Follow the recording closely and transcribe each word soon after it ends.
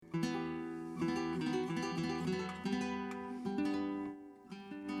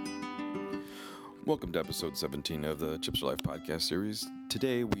Welcome to episode 17 of the Chips for Life podcast series.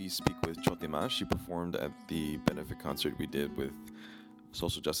 Today we speak with Chhoti Maa. She performed at the benefit concert we did with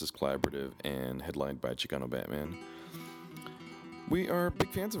Social Justice Collaborative and headlined by Chicano Batman. We are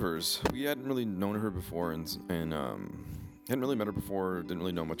big fans of hers. We hadn't really known her before and hadn't really met her before, didn't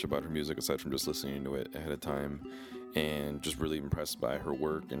really know much about her music aside from just listening to it ahead of time, and just really impressed by her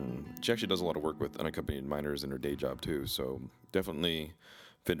work. And she actually does a lot of work with unaccompanied minors in her day job too, so definitely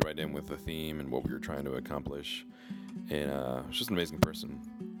fit right in with the theme and what we were trying to accomplish. And she's just an amazing person.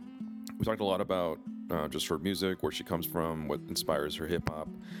 We talked a lot about just her music, where she comes from, what inspires her hip hop,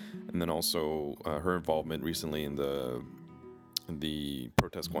 and then also her involvement recently in the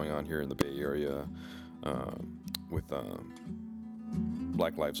protests going on here in the Bay Area with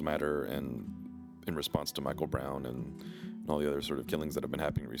Black Lives Matter, and in response to Michael Brown and all the other sort of killings that have been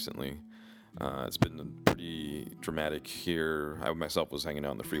happening recently. It's been pretty dramatic here. I myself was hanging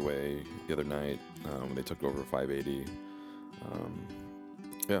out on the freeway the other night when they took over 580.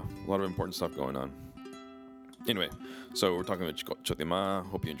 A lot of important stuff going on. Anyway, so we're talking about Chhoti Maa.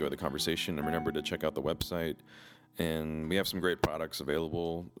 Hope you enjoy the conversation, and remember to check out the website. And we have some great products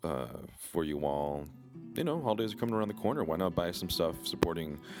available for you all. You know, holidays are coming around the corner. Why not buy some stuff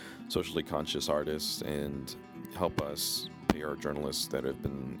supporting socially conscious artists and help us pay our journalists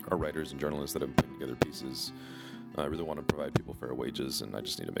our writers and journalists that have put together pieces. I really want to provide people fair wages, and I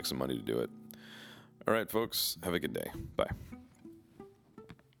just need to make some money to do it. All right, folks, have a good day. Bye.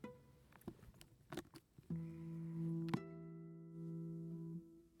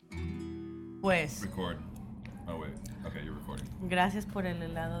 Pues, Record. Oh, wait. Okay, you're recording. gracias por el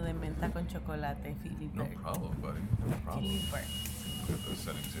helado de menta con chocolate, Philip. No problem, buddy. No problem. Philip. Look at those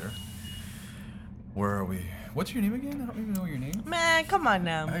settings here. Where are we? What's your name again? I don't even know your name. Man, come on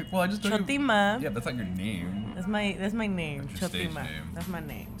now. I just told Chhoti Maa. Yeah, that's not your name. That's my name. That's your Chhoti stage Maa. name. That's my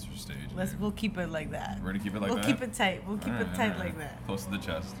name. It's your stage name. We'll keep it like that. We're gonna keep it like we'll that? We'll keep it tight. We'll keep it tight Alright. like that. Close to the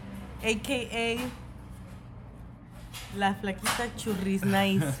chest. AKA La Flaquita Churris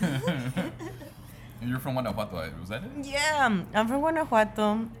Nice. You're from Guanajuato, right? Was that it? Yeah, I'm from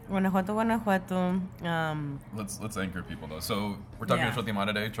Guanajuato. Guanajuato. Let's anchor people though. So we're talking Yeah. to Chhoti Maa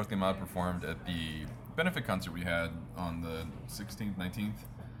today. Chhoti Maa performed at the benefit concert we had on the 16th, 19th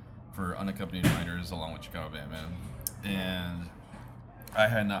for unaccompanied minors along with Chicano Batman. And I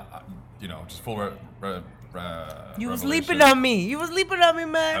had not, just full You was sleeping on me. You was sleeping on me,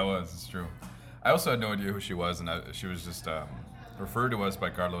 man. I was, it's true. I also had no idea who she was, and she was just referred to us by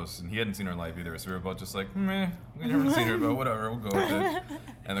Carlos, and he hadn't seen her live either, so we were both just like, meh, we never seen her, but whatever, we'll go with it.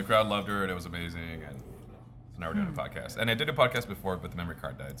 And the crowd loved her, and it was amazing, and so now we're doing a podcast. And I did a podcast before, but the memory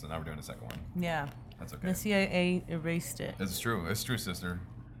card died, so now we're doing a second one. Yeah. That's okay. The CIA erased it. It's true, sister.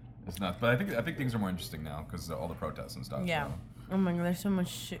 It's not, but I think things are more interesting now, because of all the protests and stuff. Yeah. So. Oh my God, there's so much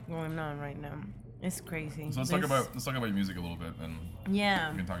shit going on right now. It's crazy. So let's talk about your music a little bit, and yeah.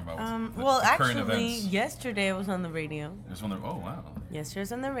 we can talk about well, current actually, events. yesterday I was on the radio. There's one there. Oh wow. Yesterday I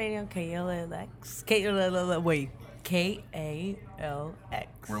was on the radio. KALX.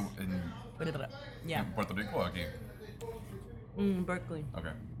 We're in Yeah. Puerto Rico or aquí? Berkeley.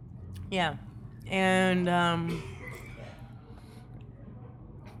 Okay. Yeah. And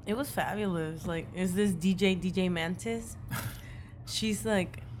it was fabulous. Like, is this DJ Mantis? She's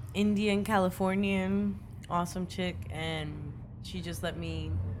like Indian, Californian, awesome chick, and she just let me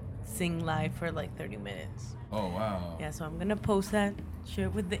sing live for like 30 minutes. Oh wow. Yeah, so I'm gonna post that, share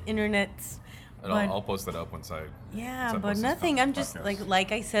it with the internets. And I'll post that up once I. Yeah, once I but post this nothing. I'm just podcast.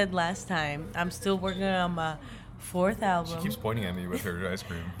 like I said last time. I'm still working on my fourth album. She keeps pointing at me with her ice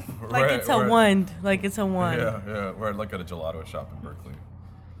cream. Like it's a wand. Like it's a wand. Yeah. We're like at a gelato shop in Berkeley.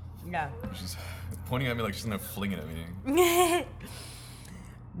 Yeah. She's pointing at me like she's gonna fling it at me.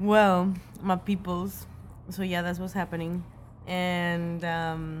 Well, my peoples. So yeah, that's what's happening, and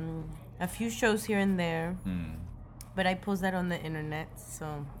a few shows here and there. But I post that on the internet,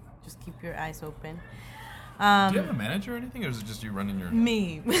 so just keep your eyes open. Do you have a manager or anything, or is it just you running your?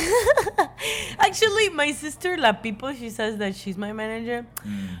 Me. Actually, my sister, La People, she says that she's my manager.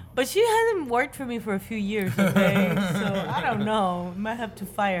 But she hasn't worked for me for a few years, okay? So, I don't know. Might have to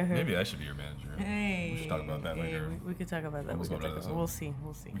fire her. Maybe I should be your manager. Hey. We should talk about that later. We could talk about that. We'll see.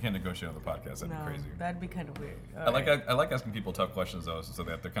 We can't negotiate on the podcast. That'd be crazy. That'd be kind of weird. I like asking people tough questions, though, so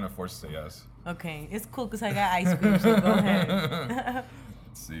that they're kind of forced to say yes. Okay. It's cool because I got ice cream, so go ahead.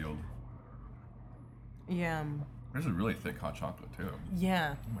 It's sealed. Yeah. There's a really thick hot chocolate, too.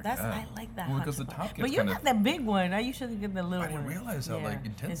 Yeah. Oh I like that. Well, hot because the chocolate. top gets But you kind got of... the big one. I usually get the little one. I didn't realize how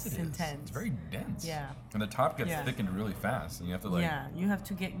intense it's it is. intense. It's very dense. Yeah. And the top gets thickened really fast, and you have to you have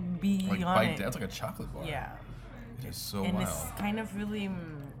to be like on bite it. down. It's like a chocolate bar. Yeah. It is so and wild. it's kind of really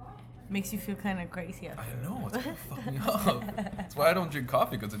Makes you feel kind of crazy. I know, it's gonna fuck me up. That's why I don't drink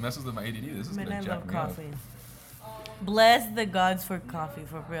coffee, because it messes with my ADD. This is Man, gonna I jack love me coffee. up. Bless the gods for coffee,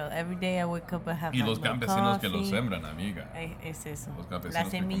 for real. Every day I wake up, I have Y my los little campesinos que lo coffee. sembran, amiga. Es eso. Los La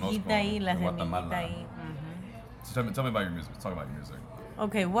campesinos que semillita conozco ahí, la en semillita Guatemala. ahí. So tell me about your music. Let's talk about your music.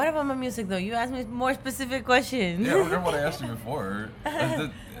 Okay, what about my music though? You asked me more specific questions. Yeah, remember what I asked you before?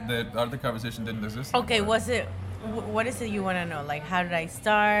 The other conversation didn't exist Okay, anymore. what is it you want to know? Like, how did I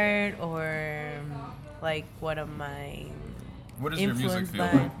start, or like, what am I? What does your music influenced feel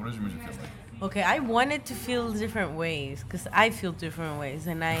by? like? What does your music feel like? Okay, I wanted to feel different ways because I feel different ways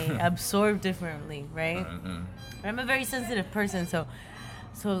and I absorb differently, right? I'm a very sensitive person, so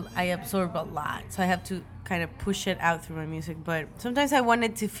I absorb a lot. So I have to kind of push it out through my music. But sometimes I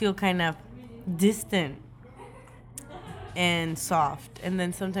wanted to feel kind of distant and soft, and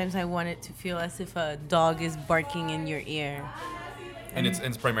then sometimes I want it to feel as if a dog is barking in your ear. And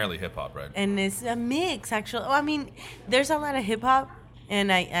it's primarily hip hop, right? And it's a mix, actually. Well, I mean, there's a lot of hip hop,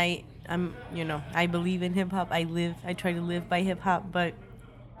 and I'm I believe in hip hop. I try to live by hip hop, but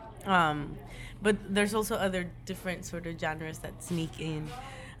there's also other different sort of genres that sneak in.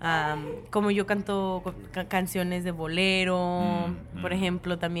 Como yo canto canciones de bolero, por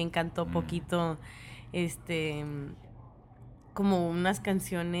ejemplo, también canto poquito, como unas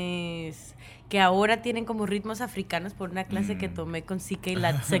canciones que ahora tienen como ritmos africanos por una clase que tomé con CK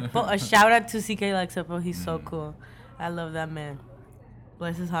Latsekpo. A shout out to CK Latsekpo, he's so cool. I love that man.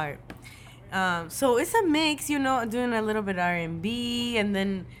 Bless his heart. So it's a mix, doing a little bit R&B and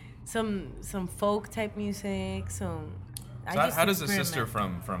then some folk type music. So how does a sister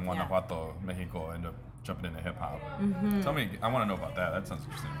from Guanajuato, Mexico, end up jumping into hip hop? Tell me, I want to know about that. That sounds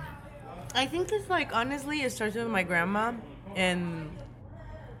interesting to me. I think it's like, honestly, it starts with my grandma and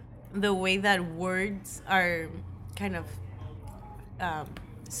the way that words are kind of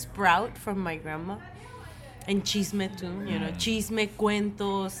sprout from my grandma. And chisme too, chisme,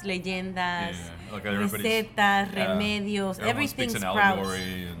 cuentos, leyendas, Like recetas, remedios, everything sprouts.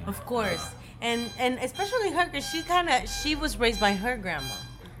 Of course. And especially her, because she was raised by her grandma,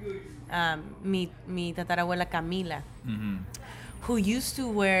 mi tatarabuela Camila, who used to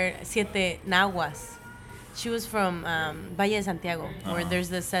wear siete naguas. She was from Valle de Santiago, where there's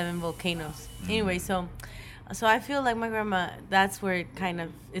the 7 volcanoes. Anyway, so I feel like my grandma, that's where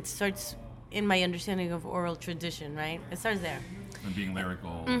it starts in my understanding of oral tradition, right? It starts there. And being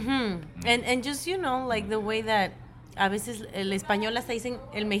lyrical. And just, like the way that a veces el español hasta dicen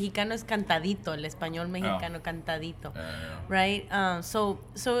el mexicano es cantadito, el español mexicano cantadito, right? So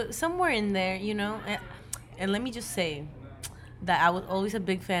somewhere in there, and let me just say that I was always a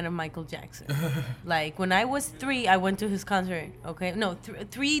big fan of Michael Jackson. Like when I was 3, I went to his concert. Okay, no,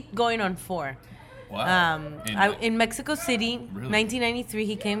 3 going on 4. Wow. In Mexico City, Really? 1993,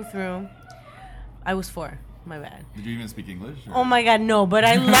 he came through. I was 4. My bad. Did you even speak English? Or? Oh my God, no! But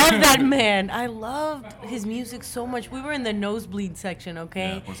I love that man. I loved his music so much. We were in the nosebleed section,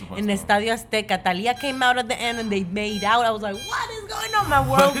 okay? Yeah, in the Estadio Azteca. Thalia came out at the end and they made out. I was like, what is going on? My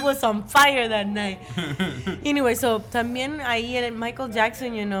world was on fire that night. Anyway, so también ahí Michael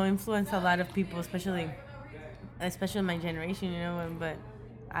Jackson, influenced a lot of people, especially my generation, But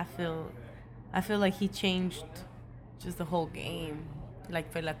I feel like he changed just the whole game,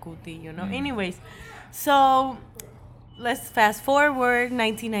 like Fela Kuti, Anyways. So let's fast forward,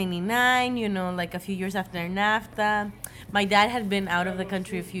 1999, like a few years after NAFTA. My dad had been out of the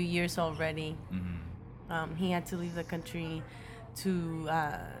country a few years already. He had to leave the country to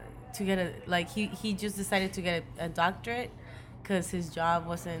get he just decided to get a doctorate because his job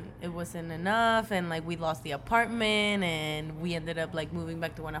wasn't enough, and like we lost the apartment and we ended up like moving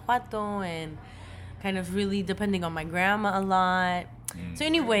back to Guanajuato and kind of really depending on my grandma a lot. So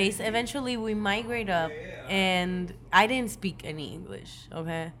anyways, eventually we migrate up, and I didn't speak any English,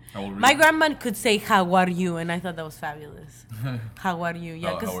 okay? How old were you? My grandma could say, how are you? And I thought that was fabulous. How are you?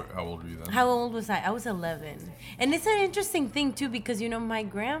 Yeah. How old were you then? How old was I? I was 11. And it's an interesting thing, too, because, my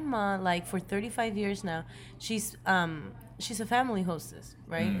grandma, like, for 35 years now, she's a family hostess,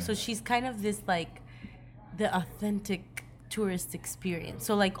 right? So she's kind of this, like, the authentic tourist experience.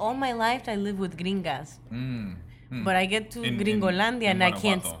 So, like, all my life, I live with gringas. But I get to Gringolandia and I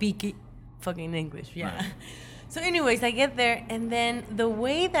can't speak fucking English. Yeah. Right. So anyways, I get there, and then the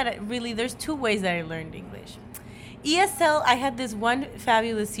way that there's 2 ways that I learned English. ESL, I had this one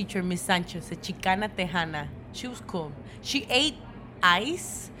fabulous teacher, Miss Sanchez, a Chicana Tejana. She was cool. She ate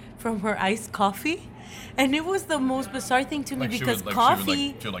ice from her iced coffee. And it was the most bizarre thing to me because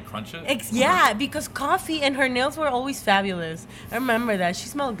coffee... She would crunch it? Yeah, because coffee, and her nails were always fabulous. I remember that. She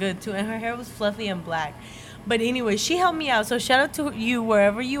smelled good too, and her hair was fluffy and black. But anyway, she helped me out. So shout out to you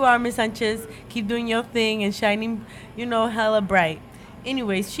wherever you are, Miss Sanchez. Keep doing your thing and shining, hella bright.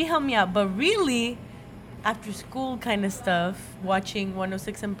 Anyways, she helped me out. But really, after school kind of stuff, watching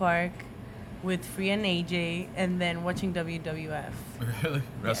 106 in Park with Free and AJ, and then watching WWF. Really?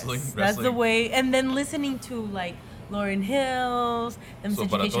 Wrestling? Yes, that's the way. And then listening to like Lauryn Hill's, So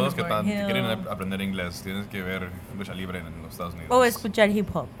para todos que quieren aprender inglés, tienes que ver lucha libre en los Estados Unidos. O escuchar hip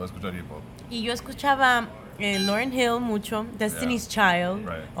hop. Y yo escuchaba Lauryn Hill mucho, Destiny's Child.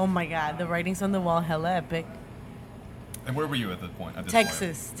 Right. Oh my God, the writings on the wall, hella epic. And where were you at this point?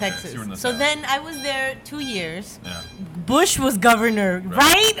 Texas. Okay, so you were in the So South. then I was there 2 years. Yeah. Bush was governor,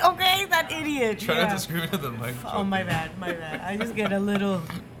 right? Okay, that idiot. Try not to scream into the mic. Oh, my bad. I just get a little,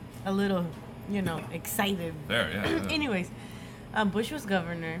 excited. There, yeah. Anyways, Bush was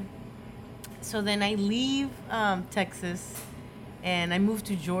governor. So then I leave Texas, and I moved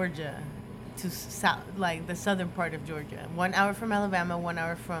to Georgia, to south, like the southern part of Georgia. 1 hour from Alabama, 1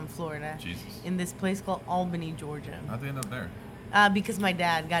 hour from Florida. Jesus. In this place called Albany, Georgia. How'd they end up there? Because my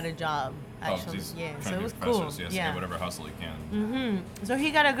dad got a job, actually. So it was cool. So he has to get whatever hustle he can. Mm-hmm. So he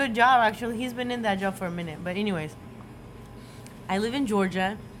got a good job, actually. He's been in that job for a minute. But anyways, I live in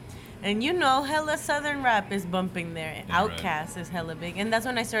Georgia. And hella Southern rap is bumping there. Yeah, Outkast is hella big. And that's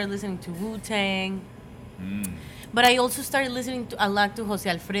when I started listening to Wu-Tang. Mm. But I also started listening a lot to Jose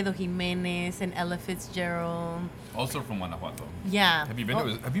Alfredo Jimenez and Ella Fitzgerald. Also from Guanajuato. Yeah. Have you been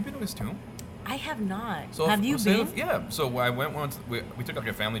to his tomb? I have not. So have you been? Yeah. So I went once. We took like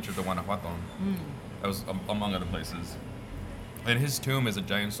a family trip to Guanajuato. That was among other places. And his tomb is a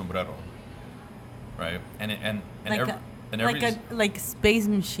giant sombrero, right? Like a space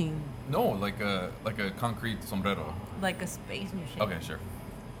machine. No, like a concrete sombrero. Like a space machine. Okay, sure.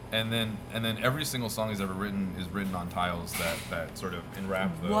 And then every single song he's ever written is written on tiles that sort of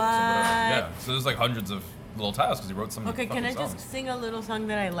enwrap the sombrero. Yeah. So there's like hundreds of little tiles because he wrote some. Okay, can I songs. just sing a little song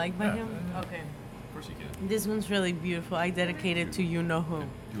that I like by him? Yeah. Okay. Of course you can. This one's really beautiful. I dedicate it to you know who.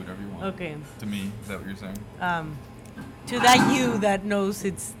 Do whatever you want. Okay. To me, is that what you're saying? To that you that knows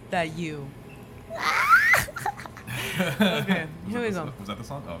it's that you. Okay, here we go. Was that the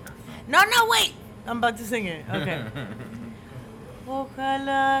song? Oh, okay. No, wait. I'm about to sing it. Okay.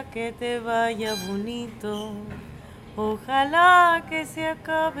 Ojalá que te vaya bonito. Ojalá que se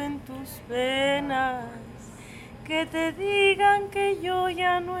acaben tus penas. Que te digan que yo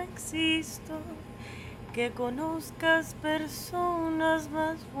ya no existo. Que conozcas personas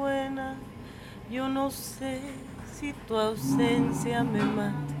más buenas. Yo no sé si tu ausencia me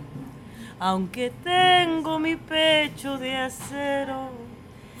mata. Aunque tengo mi pecho de acero.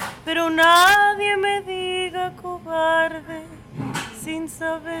 Pero nadie me diga cobarde. Sin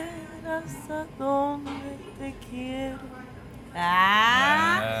saber hasta dónde te quiero.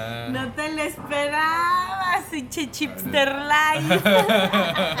 No te lo esperabas, chipster life.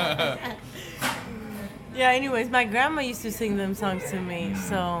 Yeah, anyways, my grandma used to sing them songs to me,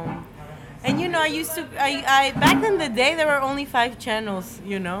 so. And I back in the day, there were only 5 channels,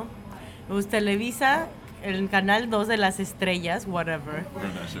 It was Televisa, el Canal 2 de las Estrellas, whatever.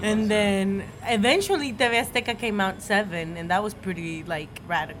 And then eventually TV Azteca came out 7, and that was pretty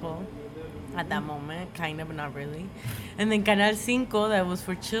radical at that moment, kind of, but not really. And then Canal 5, that was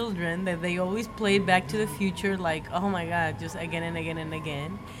for children, that they always played Back to the Future, oh my God, just again and again and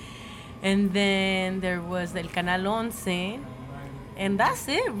again. And then there was el Canal 11, and that's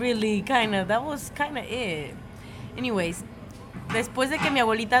it, really, that was kind of it. Anyways, después de que mi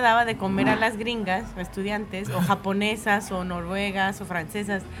abuelita daba de comer a las gringas, o estudiantes, o japonesas, o noruegas, o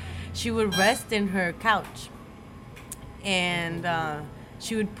francesas, she would rest in her couch. And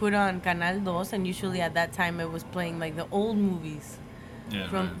she would put on Canal 2, and usually at that time it was playing the old movies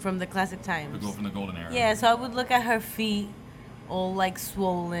from the classic times. From the golden era. Yeah, so I would look at her feet, all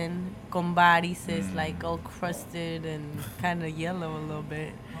swollen, con varices, all crusted and kind of yellow a little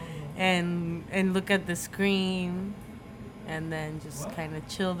bit. And look at the screen. And then just kind of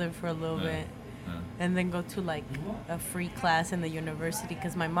chill there for a little bit. And then go to a free class in the university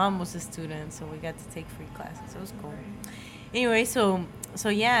because my mom was a student, so we got to take free classes. It was cool. Anyway, so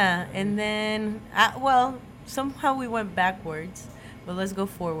yeah. And then, somehow we went backwards, but let's go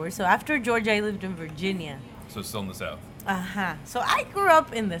forward. So after Georgia, I lived in Virginia. So still in the South. So I grew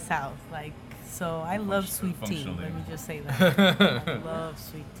up in the South. So I love sweet tea. Let me just say that. I love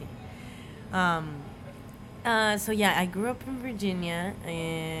sweet tea. So yeah, I grew up in Virginia,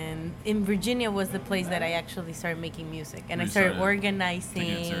 and in Virginia was the place that I actually started making music, and I started organizing.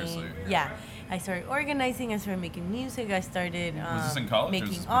 Taking it seriously. Yeah, I started organizing. I started making music. I started was this in college making or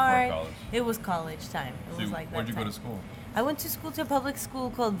was this before art. college? It was college time. It was Where'd you go to school? I went to school to a public school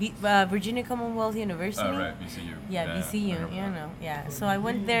called Virginia Commonwealth University. Oh, right, VCU. Yeah, VCU. Yeah. So I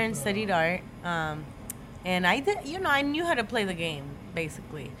went there and studied art. And I did, I knew how to play the game,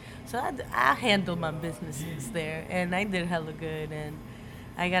 basically. So I handled my businesses there, and I did hella good. And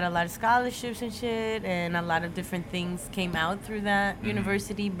I got a lot of scholarships and shit, and a lot of different things came out through that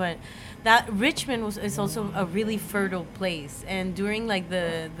university. But that Richmond is also a really fertile place. And during like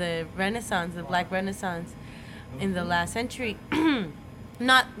the Renaissance, the Black Renaissance in the last century,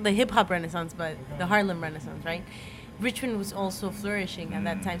 not the hip hop Renaissance, but the Harlem Renaissance, right? Richmond was also flourishing at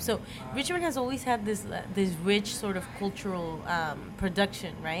that time. So Richmond has always had this rich sort of cultural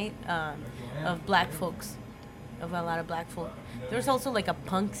production, right, of black folks, of a lot of black folk. There was also like a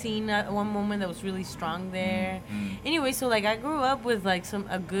punk scene at one moment that was really strong there. Anyway, so like I grew up with like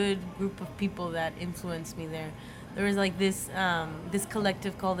a good group of people that influenced me there. There was like this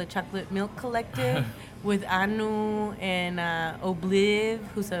collective called the Chocolate Milk Collective with Anu and Obliv,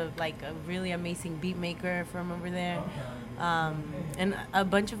 who's a really amazing beat maker from over there, and a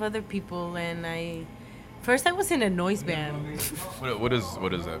bunch of other people. And first I was in a noise band. What is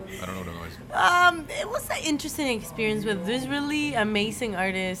that? I don't know what a noise. It was an interesting experience with this really amazing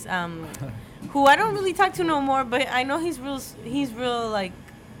artist, who I don't really talk to no more, but I know he's real like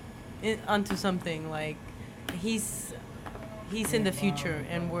onto something like. He's in the future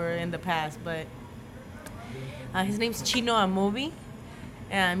and we're in the past, but his name's Chino Amobi,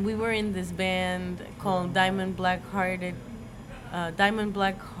 and we were in this band called Diamond Black Heart.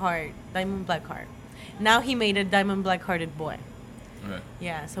 Now he made a Diamond Black Hearted Boy. Okay.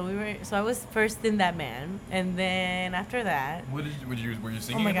 Yeah, so I was first in that band, and then after that. Were you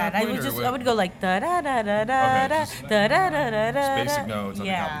singing? Oh my God! I would go like da da da da da da da da da da da. Basic notes,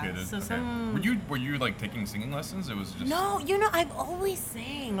 nothing complicated. So okay. Were you like taking singing lessons? It was just. No, I've always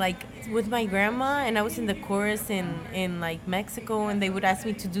sang like with my grandma, and I was in the chorus in like Mexico, and they would ask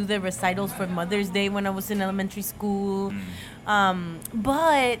me to do the recitals for Mother's Day when I was in elementary school.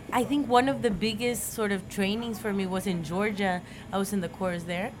 But I think one of the biggest sort of trainings for me was in Georgia. I was in the chorus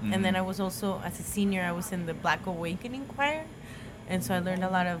there, and then I was also, as a senior, I was in the Black Awakening choir, and so I learned a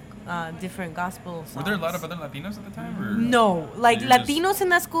lot of different gospel songs. Were there a lot of other Latinos at the time? Or? No, like Latinos in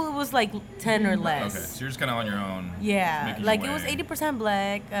that school, it was like 10 or less. Okay, so you're just kind of on your own. Yeah, like it was 80%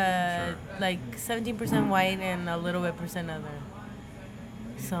 black, Sure. like 17% white, and a little bit percent other.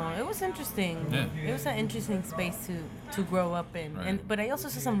 So it was interesting. Yeah. It was an interesting space to grow up in. Right. But I also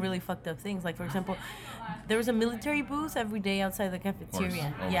saw some really fucked up things. Like, for example, there was a military booth every day outside the cafeteria. Always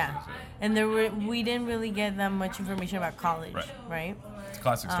Yeah. is, yeah. And we didn't really get that much information about college, right? It's a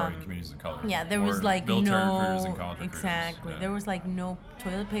classic story in communities of color. Yeah, there Or was like military recruiters and college recruiters. exactly. Yeah. There was like no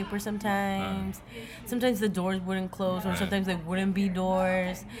toilet paper sometimes. Sometimes the doors wouldn't close, or Right. sometimes there wouldn't be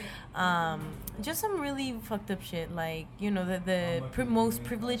doors. Just some really fucked up shit. Like the most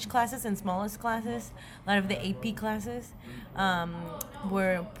privileged classes and smallest classes, a lot of the AP classes,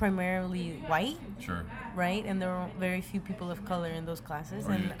 were primarily white. Sure. Right, and there were very few people of color in those classes,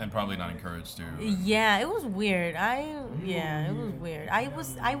 And probably not encouraged to. yeah, it was weird. It was weird.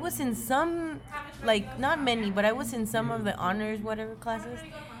 I was in some, like not many, but I was in some of the honors whatever classes,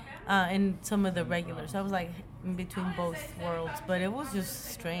 and some of the regulars. So I was like in between both worlds, but it was just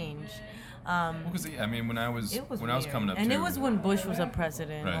strange. Because I mean, when I was weird. coming up, and too, it was when Bush was a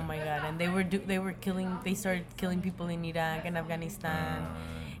president. Right. Oh my God! And they started killing people in Iraq and Afghanistan.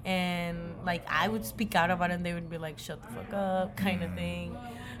 And like I would speak out about it, and they would be like, "Shut the fuck up," kind of thing.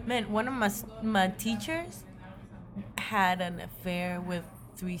 Man, one of my teachers had an affair with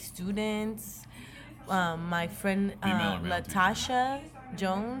 3 students. My friend Female or male Latasha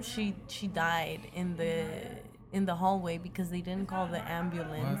Jones, she died in the hallway because they didn't call the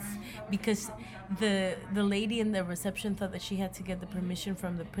ambulance. Because the lady in the reception thought that she had to get the permission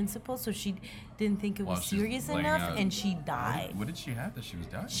from the principal, so she didn't think it was While she's serious laying enough, out. and she died. What did she have that she was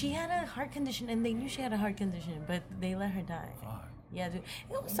dying? She had a heart condition, and they knew she had a heart condition, but they let her die. Fuck. Yeah, dude.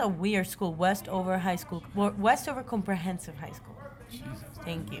 It was a weird school, Westover Comprehensive High School. Jesus.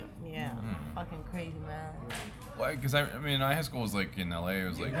 Thank you. Yeah, fucking crazy, man. Well, because I mean, high school was like in LA. It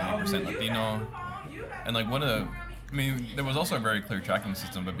was like 80% Latino, and like there was also a very clear tracking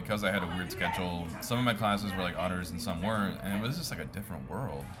system. But because I had a weird schedule, some of my classes were like honors and some weren't, and it was just like a different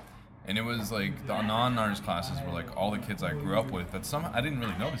world. And it was like the non-honors classes were like all the kids I grew up with. But somehow I didn't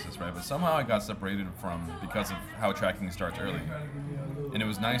really notice this, right? But somehow I got separated from because of how tracking starts early. And it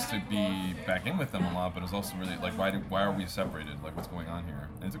was nice to be back in with them a lot, but it was also really like, why are we separated? Like, what's going on here?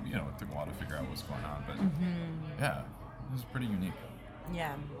 And it took a while to figure out what's going on, but yeah, it was pretty unique.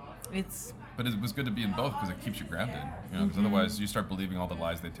 Yeah, it's. But it was good to be in both because it keeps you grounded. You know, because otherwise you start believing all the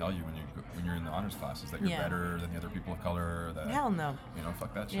lies they tell you when you're in the honors classes that you're better than the other people of color. That Hell no. You know,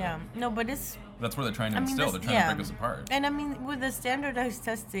 fuck that shit. Yeah, no, but it's. That's where they're trying to instill. They're trying to break us apart. And I mean, with the standardized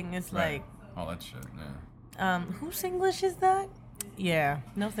testing, it's like. All that shit. Yeah. Whose English is that? Yeah.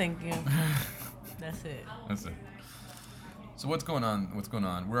 No, thank you. That's it. That's it. So what's going on?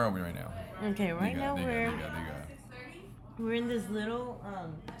 Where are we right now? Okay, right now we're in this little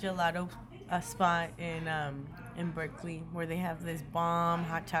gelato spot in Berkeley where they have this bomb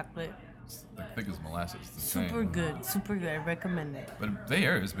hot chocolate. It's like thick as molasses. Super good. I recommend it. But Bay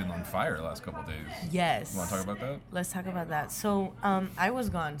Area has been on fire the last couple of days. Yes. You want to talk about that? Let's talk about that. So I was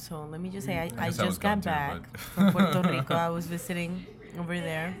gone. So let me just say I just got back too, from Puerto Rico. I was visiting over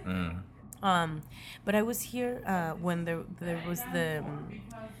there. Mm. But I was here when there was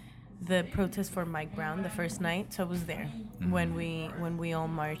the protest for Mike Brown the first night. So I was there when we all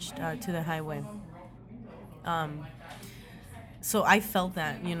marched to the highway. So I felt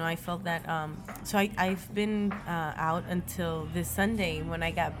that, so I've been out until this Sunday. When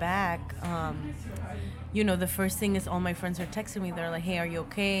I got back, the first thing is all my friends are texting me. They're like, hey, are you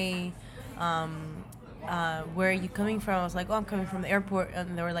okay? Where are you coming from? I was like, oh, I'm coming from the airport.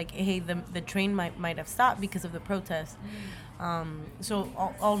 And they were like, hey, the train might have stopped because of the protest. So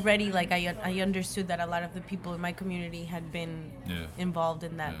already, like, I understood that a lot of the people in my community had been involved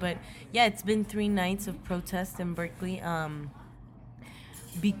in that. But yeah, it's been 3 nights of protests in Berkeley.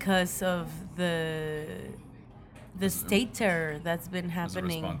 Because of the state terror that's been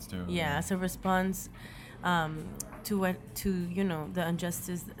happening. As a response too. Yeah, as a response to the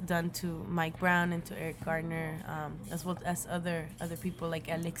injustice done to Mike Brown and to Eric Garner, as well as other people like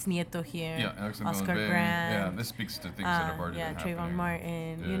Alex Nieto here, Oscar Grant. Yeah, this speaks to things that have already been happening. Trayvon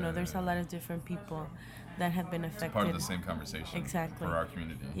Martin. There's a lot of different people that have been affected. It's part of the same conversation. Exactly. For our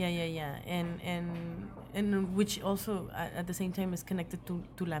community. Yeah. And which also at the same time is connected to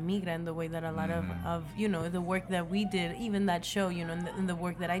La Migra and the way that a lot of the work that we did, even that show, and the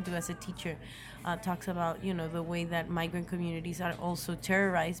work that I do as a teacher, talks about, the way that migrant communities are also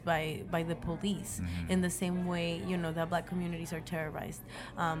terrorized by the police in the same way, that Black communities are terrorized.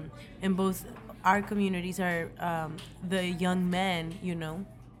 And both our communities are, the young men,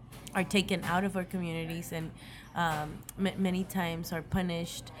 are taken out of our communities and many times are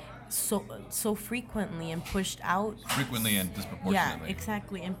punished so frequently and pushed out. Frequently and disproportionately. Yeah,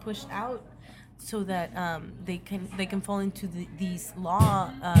 exactly, and pushed out so that they can fall into these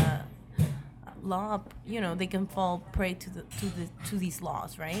law. They can fall prey to these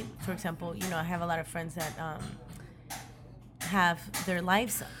laws, right? For example, I have a lot of friends that have their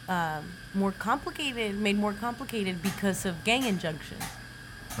lives made more complicated because of gang injunctions.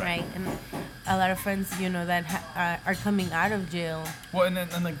 Right, and a lot of friends, that are coming out of jail. Well, and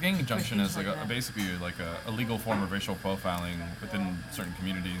the gang injunction is basically like a legal form of racial profiling within certain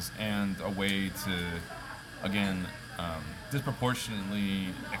communities, and a way to, again, disproportionately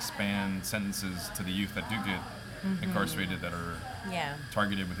expand sentences to the youth that do get incarcerated, that are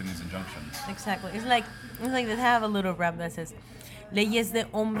targeted within these injunctions. Exactly. It's like they have a little rap that says, leyes de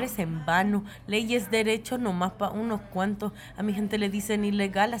hombres en vano, leyes de derecho nomás pa' unos cuantos. A mi gente le dicen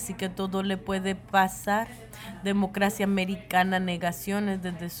ilegal, así que todo le puede pasar. Democracia americana, negaciones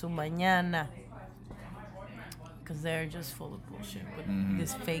desde su mañana. Because they're just full of bullshit with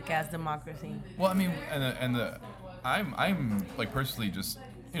this fake ass democracy. Well, I mean, I'm like personally just,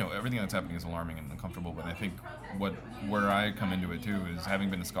 everything that's happening is alarming and uncomfortable. But I think where I come into it too is, having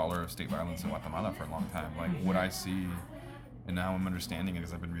been a scholar of state violence in Guatemala for a long time. Like what I see. And now I'm understanding it,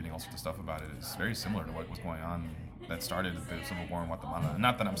 because I've been reading all sorts of stuff about it. It's very similar to what was going on that started the Civil War in Guatemala.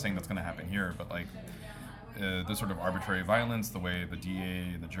 Not that I'm saying that's going to happen here, but like the sort of arbitrary violence, the way the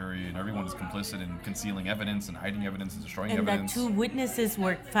DA and the jury and everyone is complicit in concealing evidence and hiding evidence and destroying evidence. And that 2 witnesses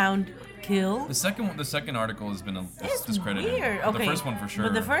were found killed. The second article has been discredited. Weird. Okay. The first one for sure.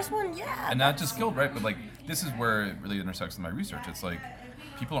 But the first one, yeah. And not just killed, right? But like, this is where it really intersects with my research. It's like,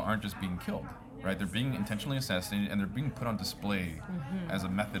 people aren't just being killed. Right, they're being intentionally assassinated, and they're being put on display as a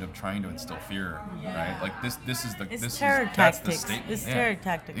method of trying to instill fear. Right, like this is the it's terror tactics. It's terror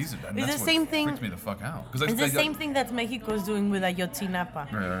tactics. It's the same thing. Freaks me the fuck out. It's the same thing that Mexico's doing with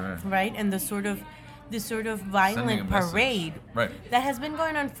Ayotzinapa. Right, and the sort of violent parade that has been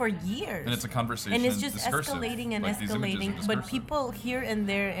going on for years. And it's a conversation, and it's just escalating and escalating. But people here and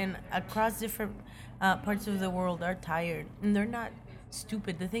there and across different parts of the world are tired, and they're not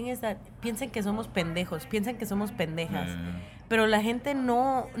stupid. The thing is that piensan que somos pendejos, piensan que somos pendejas. Pero la gente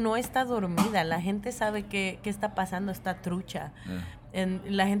no está dormida, la gente sabe qué está pasando, está trucha. And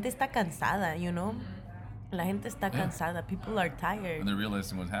la gente está cansada, La gente está cansada. People are tired. And they're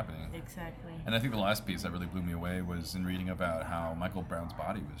realizing what's happening. Exactly. And I think the last piece that really blew me away was in reading about how Michael Brown's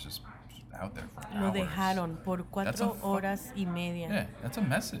body was just out there for Lo hours. dejaron por 4 horas y media. Yeah, that's a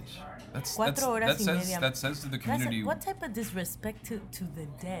message. 4 horas y media. That says to the community. What type of disrespect to the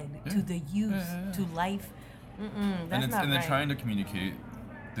dead, to the youth, to life? That's not right. And they're trying to communicate,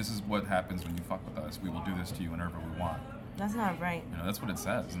 this is what happens when you fuck with us. We will do this to you whenever we want. That's not right. You know, that's what it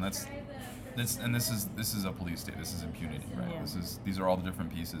says, and this is a police state. This is impunity, right? Yeah. These are all the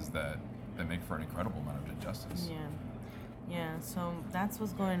different pieces that make for an incredible amount of injustice. Yeah. So that's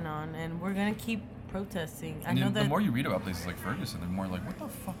what's going on, and we're gonna keep protesting. And I know the more you read about places like Ferguson, the more like, what the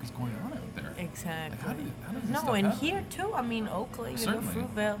fuck is going on out there? Exactly. Like, how did this no, stuff and happen? here too. I mean, Oakland, Certainly.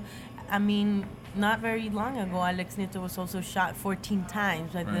 Fruitvale. I mean, not very long ago, Alex Nieto was also shot 14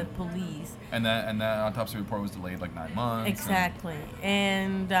 times by the police. And that autopsy report was delayed like 9 months. Exactly.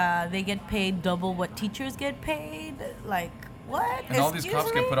 And they get paid double what teachers get paid. Like, what? And all these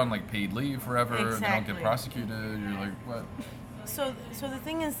cops get put on like paid leave forever. Exactly. And they don't get prosecuted. You're like, what? So the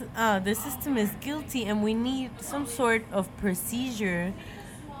thing is, the system is guilty, and we need some sort of procedure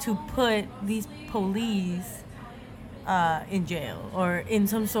to put these police in jail or in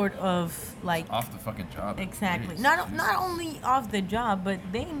some sort of like off the fucking job. Exactly. Jeez. Not only off the job, but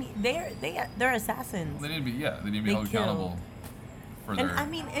they're assassins. They need to be held accountable for their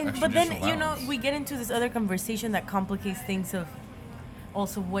but then violence. we get into this other conversation that complicates things of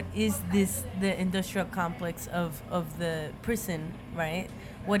also what is the industrial complex of the prison, right?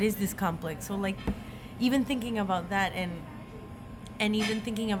 What is this complex? So like even thinking about that and even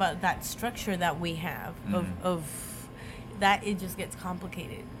thinking about that structure that we have of that, it just gets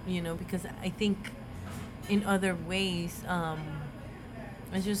complicated, because I think in other ways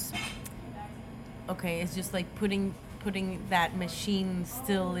it's just like putting that machine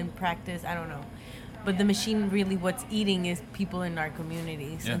still in practice. I don't know, but the machine really what's eating is people in our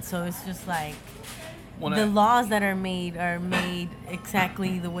communities. And so it's just like laws that are made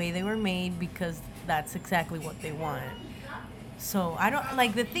exactly the way they were made because that's exactly what they want. So I don't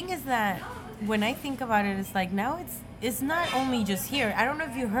like, the thing is that when I think about it, it's like now it's not only just here. I don't know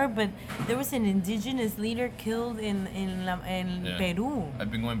if you heard, but there was an indigenous leader killed in Peru.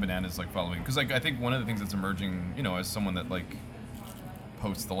 I've been going bananas like following, because like I think one of the things that's emerging, as someone that like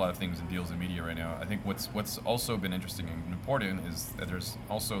posts a lot of things and deals in media right now, I think what's also been interesting and important is that there's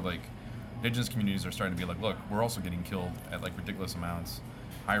also like indigenous communities are starting to be like, look, we're also getting killed at like ridiculous amounts,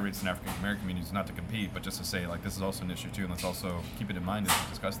 high rates in African American communities, not to compete, but just to say like this is also an issue too, and let's also keep it in mind as we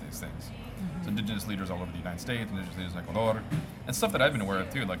discuss these things. So indigenous leaders all over the United States, indigenous leaders in Ecuador, and stuff that I've been aware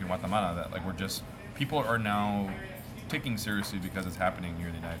of too, like in Guatemala, that like people are now taking seriously because it's happening here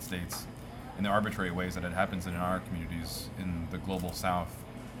in the United States in the arbitrary ways that it happens in our communities in the global South,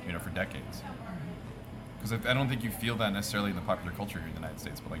 for decades. Because I don't think you feel that necessarily in the popular culture here in the United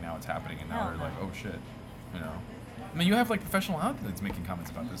States, but like now it's happening, and now they're like, oh shit, I mean, you have like professional athletes making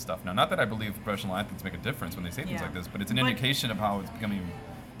comments about this stuff now. Not that I believe professional athletes make a difference when they say things like this, but it's an indication of how it's becoming.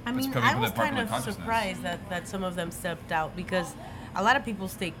 I mean, I was kind of surprised that some of them stepped out, because a lot of people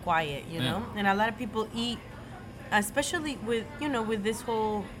stay quiet, and a lot of people eat, especially with this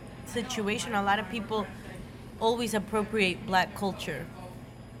whole situation. A lot of people always appropriate black culture.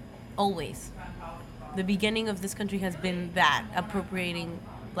 Always. The beginning of this country has been that, appropriating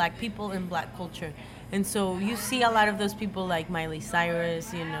black people and black culture. And so you see a lot of those people like Miley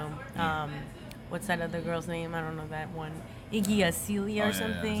Cyrus, what's that other girl's name? I don't know that one. Iggy Azalea or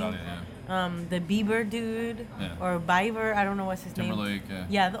something. Yeah. The Bieber dude or Bieber, I don't know what's his Timberlake, name.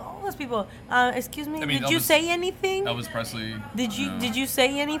 Yeah, all those people. Excuse me, did you say anything? Elvis Presley. Did you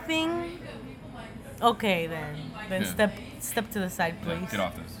say anything? Okay, then step to the side, please. Get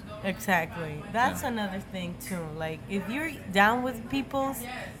off this. Exactly. That's another thing too. Like if you're down with people's,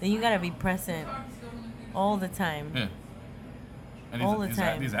 then you gotta be present all the time. Yeah. And all the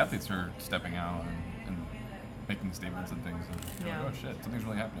time. These athletes are stepping out and making statements and things. And you're like, oh shit, something's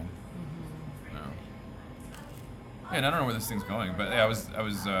really happening. Yeah, and I don't know where this thing's going, but yeah, I was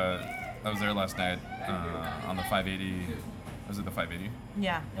there last night on the 580. Was it the 580?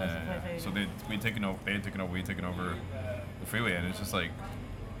 Yeah, it was the 580. So they had taken over, we taken over the freeway, and it's just like,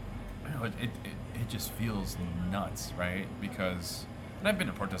 it just feels nuts, right? Because, and I've been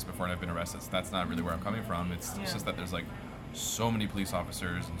to protests before and I've been arrested, so that's not really where I'm coming from. It's just that there's like so many police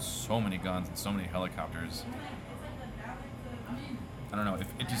officers and so many guns and so many helicopters. I don't know.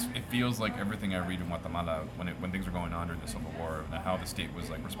 It feels like everything I read in Guatemala when things were going on during the Civil War and how the state was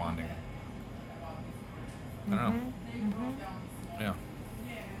like responding. I don't know. Yeah.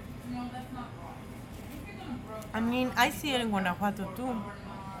 I mean, I see it in Guanajuato too.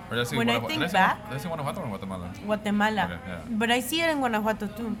 Or did I say when I Guanajuato? think back, Did I say Guanajuato or Guatemala? Guatemala. Okay, yeah. But I see it in Guanajuato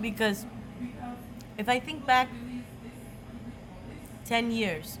too, because if I think back 10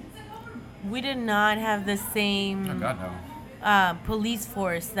 years, we did not have the same Oh God, no. police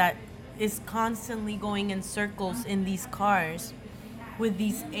force that is constantly going in circles in these cars with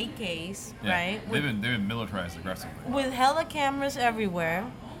these AKs, Yeah. right? They've been militarized aggressively. With hella cameras everywhere,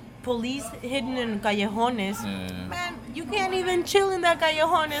 police hidden in callejones. Yeah. Man, you can't even chill in the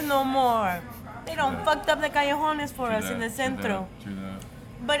callejones no more. They don't Yeah. fucked up the callejones for us in the centro. True that.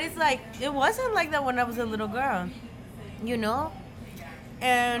 But it's like, it wasn't like that when I was a little girl, you know?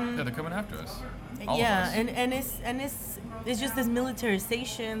 And Yeah, they're coming after us. All of yeah, us. and it's just this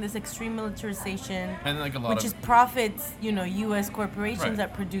militarization, this extreme militarization, And like a lot which of is profits, you know, U.S. corporations Right.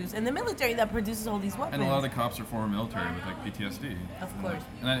 that produce, and the military that produces all these weapons. and a lot of the cops are former military with like PTSD. Of course.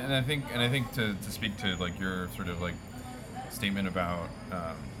 And I think to speak to like your sort of like statement about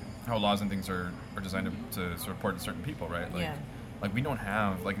how laws and things are designed to support certain people, right? Like, Yeah. Like we don't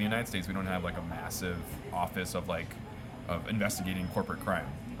have like in the United States we don't have like a massive office of investigating corporate crime,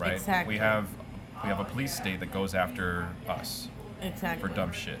 right? Exactly. We have a police state that goes after us Exactly. for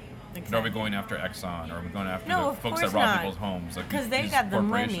dumb shit. Exactly. Are we going after Exxon? Or are we going after No, the of folks course that rob not. people's homes? Like Because they these got the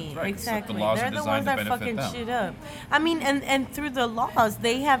corporations, money. right? Exactly. The laws They're are the designed ones that to benefit fucking them. shit up. I mean, and through the laws,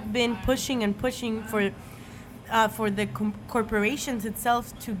 they have been pushing and pushing for the corporations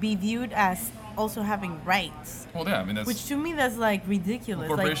itself to be viewed as also having rights. Well, yeah, I mean that's Which to me, that's like ridiculous.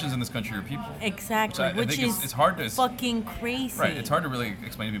 corporations in this country are people. Exactly. I Which think is it's hard to fucking crazy. Right, it's hard to really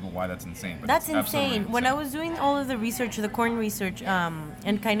explain to people why that's insane. But That's it's absolutely insane. When I was doing all of the research, the corn research,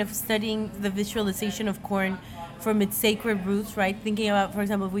 and kind of studying the visualization of corn from its sacred roots, right? Thinking about, for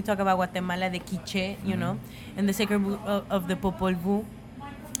example, if we talk about Guatemala, the quiche, you know, and the sacred root of the Popol Vuh,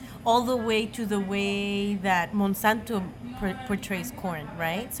 all the way to the way that Monsanto portrays corn,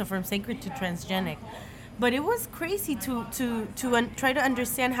 right? So from sacred to transgenic. But it was crazy to try to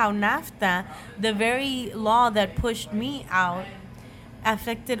understand how NAFTA, the very law that pushed me out,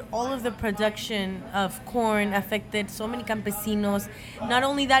 affected all of the production of corn, affected so many campesinos. Not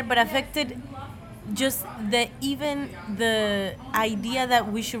only that, but affected just even the idea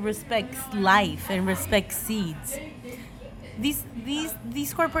that we should respect life and respect seeds.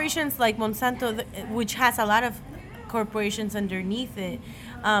 These corporations like Monsanto, which has a lot of corporations underneath it,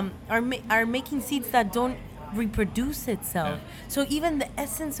 are making seeds that don't reproduce itself. Yeah. So even the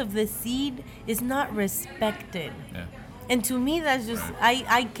essence of the seed is not respected. Yeah. And to me, that's just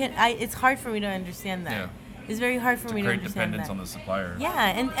it's hard for me to understand that. Yeah. It's very hard for To me to create understand dependence that. on the supplier.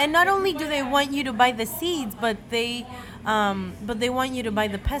 Yeah, and not only do they want you to buy the seeds, but they want you to buy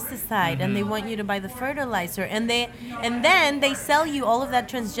the pesticide, and they want you to buy the fertilizer, and then they sell you all of that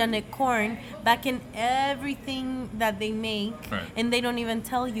transgenic corn back in everything that they make, Right. and they don't even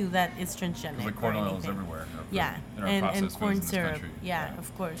tell you that it's transgenic. Because like corn or oil is anything. everywhere. Yeah, in our and processed corn foods in this syrup. country. Yeah,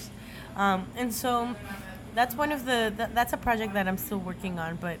 of course. And so that's one of that's a project that I'm still working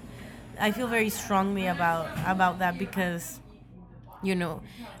on, but I feel very strongly about that because, you know,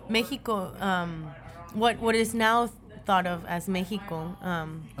 Mexico, what is now thought of as Mexico,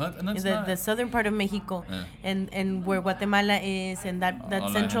 And that's the southern part of Mexico, Yeah. and where Guatemala is, and that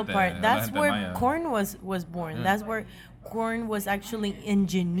La central gente- part, la that's gente where maya. corn was born. Yeah. That's where corn was actually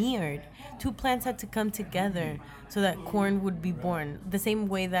engineered. Two plants had to come together so that corn would be born. The same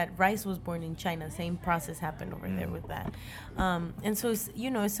way that rice was born in China, same process happened over there with that. And so it's, you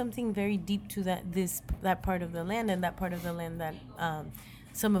know, it's something very deep to that part of the land, and that part of the land that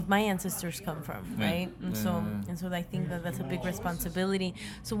some of my ancestors come from, right? And so I think that that's a big responsibility.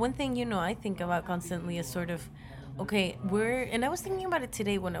 So one thing, you know, I think about constantly is sort of, okay, and I was thinking about it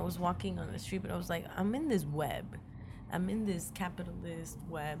today when I was walking on the street, but I was like, I'm in this web. I'm in this capitalist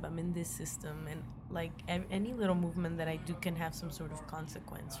web. I'm in this system, and like any little movement that I do can have some sort of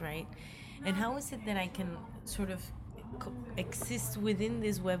consequence, right? And how is it that I can sort of exist within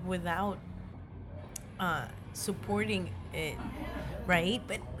this web without supporting it, right?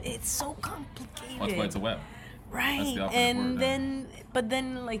 But it's so complicated. That's why it's a web. Right. That's the operative And word,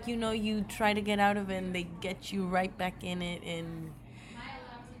 then like, you know, you try to get out of it and they get you right back in it, and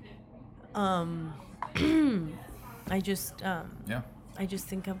I just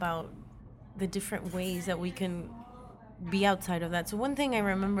think about the different ways that we can be outside of that. So one thing I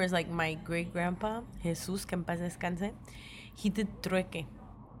remember is like my great grandpa, Jesus, que en paz descanse, he did trueque.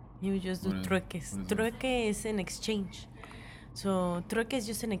 He would just do trueques. Trueque is an exchange. So trueque is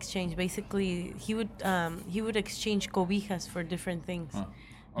just an exchange. Basically, he would exchange cobijas for different things. Huh.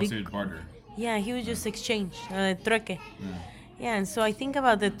 Oh, so you'd barter. Yeah, he would just exchange trueque. Yeah, and so I think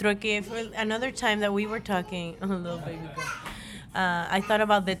about the trueque. For another time that we were talking, oh, little baby girl. I thought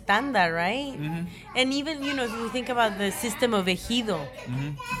about the tanda, right? Mm-hmm. And even, if we think about the system of ejido,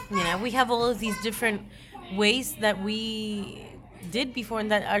 we have all of these different ways that we did before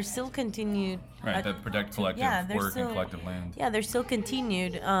and that are still continued. Right, that protect collective work and collective land. Yeah, they're still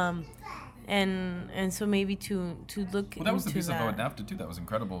continued. And so maybe to look Well, that was the into piece that. about NAFTA too that was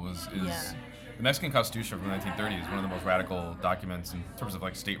incredible. The Mexican Constitution from the 1930s is one of the most radical documents in terms of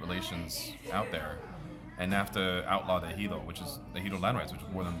like state relations out there. And NAFTA outlawed ejido, which is ejido land rights, which is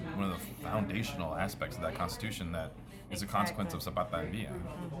one of the foundational aspects of that constitution that is a consequence of Zapata and Villa.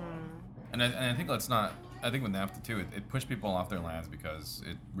 And I think that's not. I think with NAFTA too, it pushed people off their lands because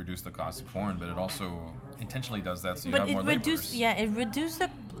it reduced the cost of corn, but it also intentionally does that so you have more laborers. It reduced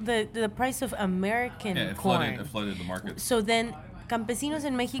the price of American corn. It flooded the market. So then campesinos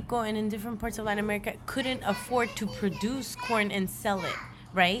in Mexico and in different parts of Latin America couldn't afford to produce corn and sell it,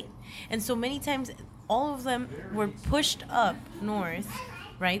 right? And so many times all of them were pushed up north,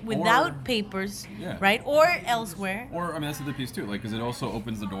 right, without papers, right, or elsewhere. Or, that's the other piece too, like, because it also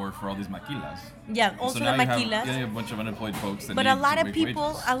opens the door for all these maquilas. Yeah, also so the now maquilas. You have a bunch of unemployed folks that But need a lot to of make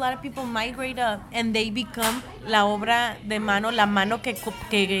people, wages. migrate up and they become la obra de mano, la mano que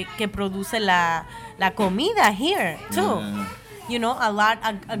produce la comida here too.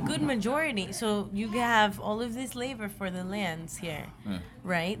 A good majority. So you have all of this labor for the lands here,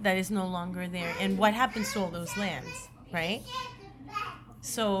 right? That is no longer there. And what happens to all those lands, right?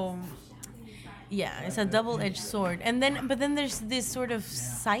 So, yeah, it's a double-edged sword. But then there's this sort of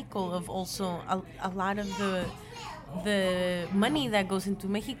cycle of also a lot of the money that goes into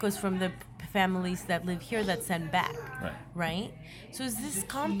Mexico is from the families that live here that send back, right? So it's this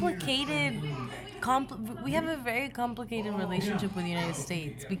complicated. We have a very complicated relationship with the United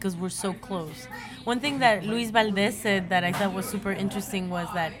States because we're so close. One thing that Luis Valdez said that I thought was super interesting was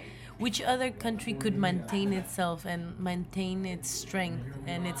that which other country could maintain itself and maintain its strength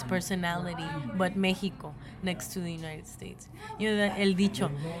and its personality but Mexico next to the United States. El dicho,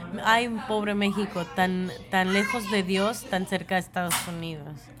 ay, pobre México, tan lejos de Dios, tan cerca de Estados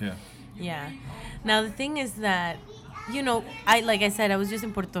Unidos. Yeah. Now the thing is that, like I said, I was just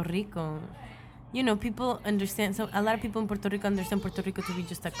in Puerto Rico. People understand. So a lot of people in Puerto Rico understand Puerto Rico to be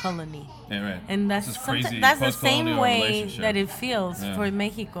just a colony. Yeah, right. And that's the same way that it feels for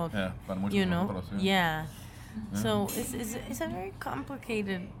Mexico. Yeah. So it's a very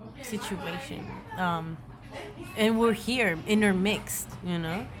complicated situation, and we're here intermixed,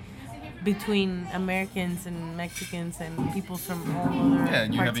 between Americans and Mexicans and people from all other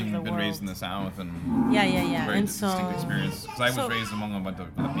and you parts having of the been world. raised in the South and very and distinct experience. Because I was raised among a bunch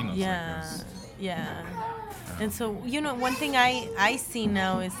of Filipinos. Yeah. And so, one thing I see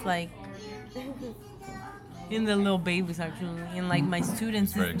now is like in the little babies actually, and like my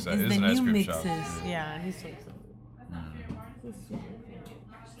students is the new mixes. Yeah, he's so excited.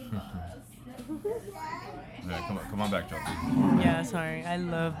 Yeah, come on back, Chhoti. Yeah, sorry. I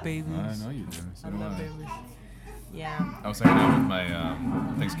love babies. I know you do. So I love babies. Yeah. I was hanging out with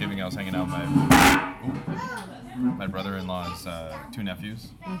my Thanksgiving. I was hanging out with my brother-in-law's two nephews.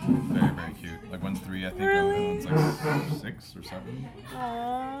 Very, very cute. Like one's 3, I think. Really? And one's like 6 or 7.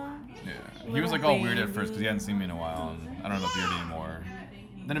 Aww. Yeah. He was like all weird at first because he hadn't seen me in a while, and I don't have a beard anymore.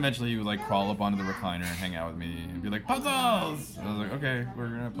 Then eventually he would like crawl up onto the recliner and hang out with me and be like, puzzles! And I was like, okay, we're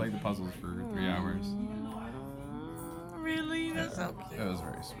gonna play the puzzles for 3 hours. Really? That's so cute. It was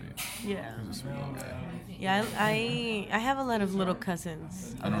very sweet. Yeah. He was a sweet little guy. Yeah, I have a lot of little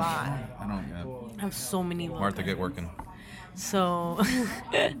cousins. A lot. I don't get. I have so many little Martha, cousins. get working. So,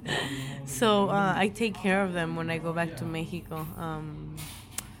 I take care of them when I go back to Mexico.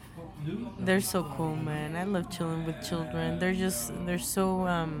 They're so cool, man. I love chilling with children. They're so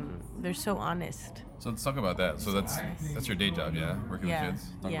honest. So let's talk about that. So that's your day job, yeah? Working with kids?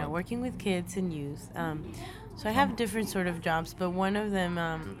 Working with kids and youth. So I have different sort of jobs, but one of them,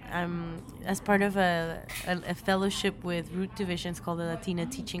 I'm as part of a fellowship with Root Divisions called the Latina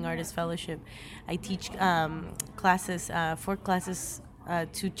Teaching Artist Fellowship. I teach classes, 4 classes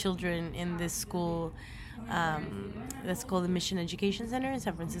to children in this school. That's called the Mission Education Center in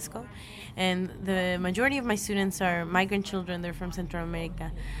San Francisco, and the majority of my students are migrant children. They're from Central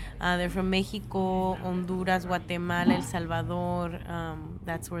America. They're from Mexico, Honduras, Guatemala, El Salvador.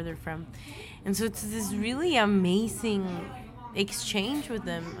 That's where they're from, and so it's this really amazing exchange with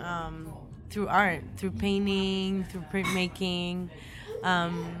them through art, through painting, through printmaking.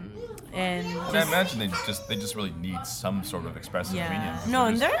 And I imagine they just really need some sort of expressive medium. No,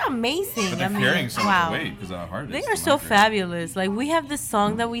 and they're amazing. But they're carrying so much weight because of how hard it is. They are so fabulous. Like, we have this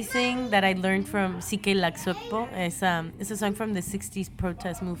song that we sing that I learned from Sike Laksokpo. It's a song from the 60s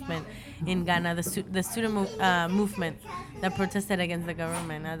protest movement in Ghana, the student movement that protested against the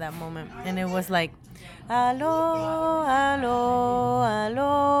government at that moment. And it was like, Alo, alo,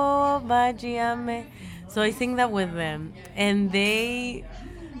 alo, bajiame. So I sing that with them. And they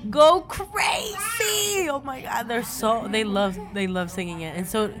go crazy. Oh my God, they love singing it. And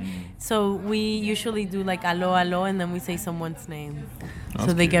so we usually do like alo alo, and then we say someone's name.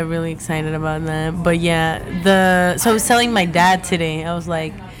 So they get really excited about that. But yeah, so I was telling my dad today, I was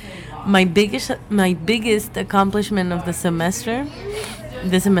like, my biggest accomplishment of the semester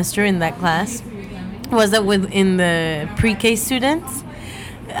in that class was that within the pre-K students,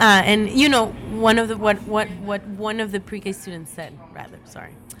 and you know, one of the pre-K students said, rather,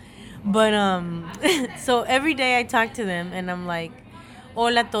 sorry. But so every day I talk to them and I'm like,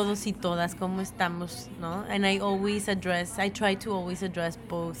 hola todos y todas, ¿cómo estamos? No? And I try to always address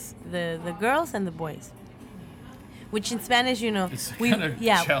both the girls and the boys. Which in Spanish, you know,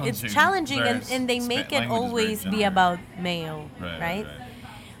 it's challenging and they make it always be about male, right?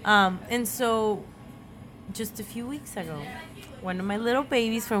 And so just a few weeks ago, one of my little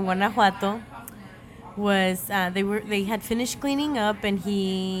babies from Guanajuato was they had finished cleaning up and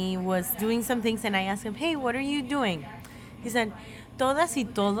he was doing some things, and I asked him, hey, what are you doing? He said, todas y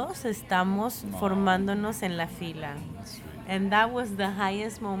todos estamos formándonos en la fila. And that was the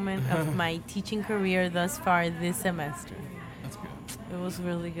highest moment of my teaching career thus far this semester. That's good. It was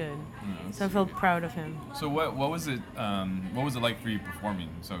really good. So I felt proud of him. So what was it like for you performing?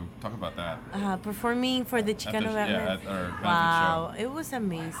 So talk about that. Performing for the Chicano Batman. At our wow, it was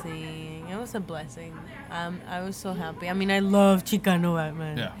amazing. It was a blessing. I was so happy. I mean, I love Chicano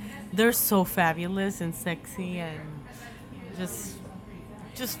Batman. Yeah. They're so fabulous and sexy and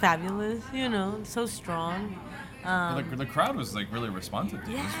just fabulous, you know, so strong. The crowd was like really responsive to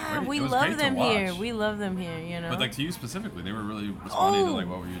it. Yeah, we love them here. We love them here, you know. But like to you specifically, they were really responding to like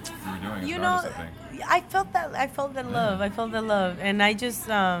what you were doing. You know, I felt that love. I felt that love, and I just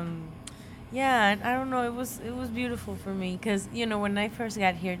I don't know. It was beautiful for me because, you know, when I first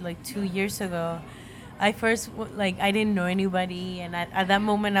got here like 2 years ago, I didn't know anybody, and at that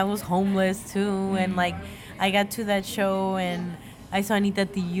moment I was homeless too, and like I got to that show and I saw Anita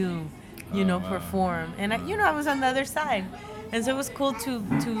Tijoux, you know, perform. And I was on the other side. And so it was cool to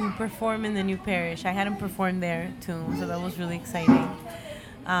perform in the new parish. I hadn't performed there too, so that was really exciting.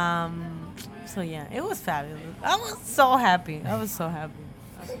 So yeah, it was fabulous. I was so happy.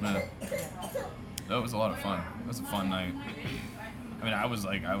 Man, that was a lot of fun. It was a fun night. I mean, I was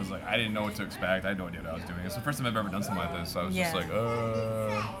like, I didn't know what to expect. I had no idea what I was doing. It's the first time I've ever done something like this, so I was just like,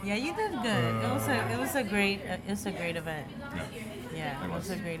 Yeah, you did good. It was a great event. Yeah, it was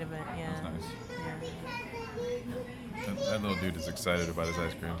a great event. Yeah. It was nice. Yeah. That little dude is excited about his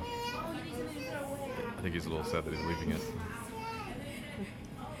ice cream. I think he's a little sad that he's leaving it.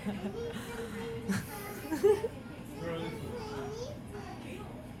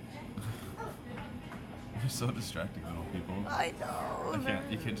 They're so distracting, little people. I know.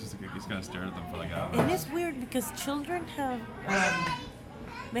 You can't just kind of stare at them for like hours. And it's weird because children have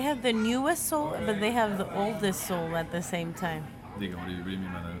they have the newest soul, but they have the oldest soul at the same time. What do you mean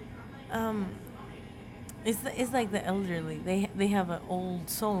by that? It's like the elderly. They have an old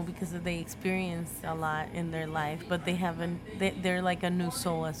soul because they experienced a lot in their life, but they're like a new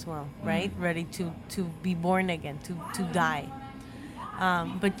soul as well, right? Ready to be born again, to die.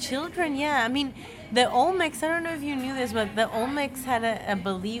 But children, I mean, the Olmecs, I don't know if you knew this, but the Olmecs had a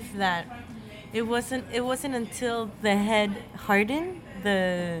belief that it wasn't until the head hardened,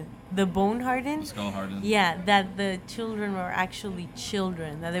 the bone hardened, The skull hardened. Yeah, that the children were actually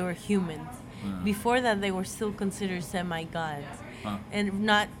children, that they were humans. Before that, they were still considered semi-gods. And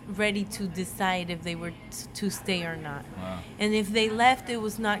not ready to decide if they were to stay or not. Wow. And if they left, it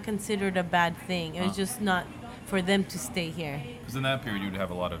was not considered a bad thing. It was just not for them to stay here. Because in that period, you'd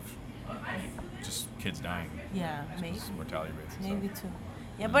have a lot of just kids dying. Yeah, maybe. Mortality rates. Maybe too.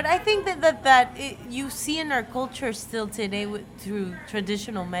 Yeah, but I think that you see in our culture still today through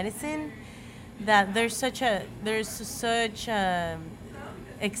traditional medicine that there's such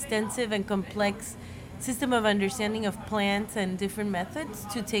extensive and complex system of understanding of plants and different methods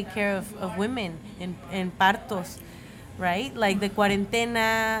to take care of women in partos, right? Like the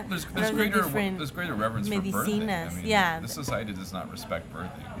cuarentena. There's greater reverence for birthing. I mean, yeah. This society does not respect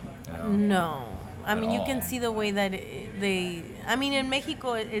birthing. You know? No. I mean, you can all. see the way that in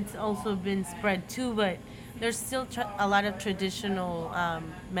Mexico, it's also been spread too, but there's still a lot of traditional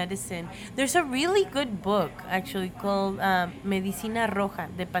medicine. There's a really good book, actually, called Medicina Roja,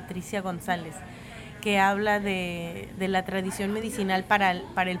 de Patricia González, que habla de la tradición medicinal para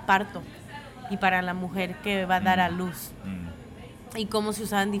el parto y para la mujer que va a dar a luz. Y cómo se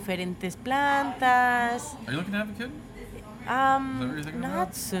usaban diferentes plantas. Are you looking to have a kid? Is that what you're thinking Not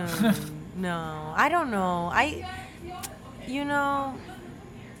about? soon. No, I don't know.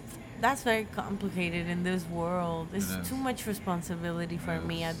 That's very complicated in this world. It's It is. too much responsibility for It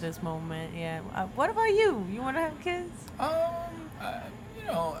me is. at this moment. Yeah. What about you? You want to have kids? You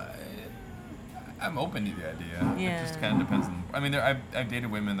know, I'm open to the idea. Yeah. It just kind of depends on. I mean, I've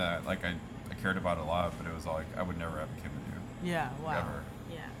dated women that like I cared about a lot, but it was like I would never have a kid with you. Yeah. Wow. Ever.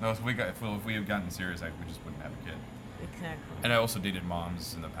 Yeah. No, if we had gotten serious, we just wouldn't have a kid. Exactly. And I also dated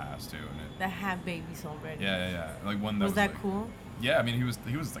moms in the past too, and That have babies already. yeah. Like one that Was that like, cool? Yeah, I mean he was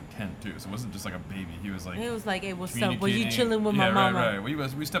like 10 too, so it wasn't just like a baby. He was like. It was like, hey, what's up? Was you communicating. chilling with my Yeah, mama?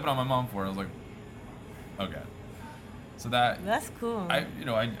 right. We stepping on my mom for it. I was like, okay. So that. That's cool. I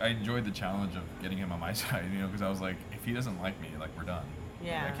enjoyed the challenge of getting him on my side, because I was like, if he doesn't like me, like we're done.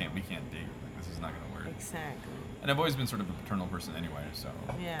 Yeah. Like, we can't date. Like this is not gonna work. Exactly. And I've always been sort of a paternal person anyway, so.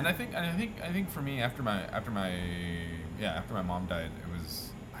 Yeah. And I think for me after my mom died, it was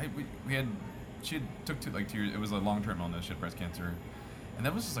she took 2 years. It was a long-term illness. She had breast cancer, and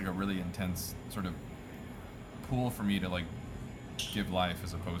that was just like a really intense sort of pool for me to like give life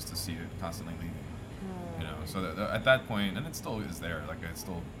as opposed to see it constantly leaving. So at that point, and it still is there. Like I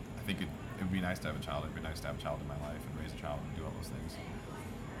think it would be nice to have a child. It'd be nice to have a child in my life and raise a child and do all those things.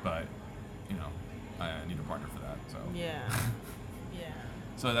 But I need a partner for that. So Yeah. Yeah.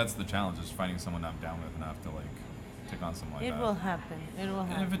 So that's the challenge: is finding someone I'm down with enough to like take on something like It that. will happen. It will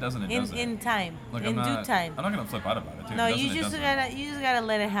happen. And if it doesn't, it doesn't. In time. Like, in due time. I'm not gonna flip out about it too. No, If it you doesn't, it just doesn't. gotta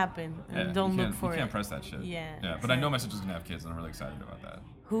let it happen. Yeah, And don't look for you it. can't press that shit. Yeah. Yeah, but I know my sister's gonna have kids, and I'm really excited about that.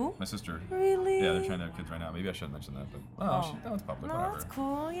 Who? My sister. Really? Yeah, they're trying to have kids right now. Maybe I shouldn't mention that, but that one's public. No, Whatever. that's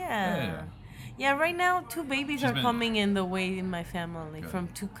cool. Yeah. Yeah, right now 2 babies She's are been- coming in the way in my family Good. from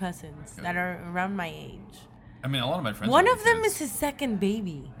 2 cousins Good. that are around my age. I mean, a lot of my friends. One have of them kids. is his second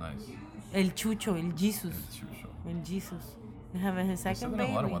baby. Nice. El Chucho, El Jesus. It's true, sure. El Jesus. They have his second A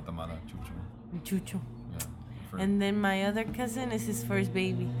baby. lot of Guatemala, chucho. El Chucho. Yeah. for- And then my other cousin is his first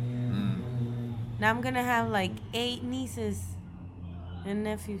baby. Now I'm gonna have like 8 nieces and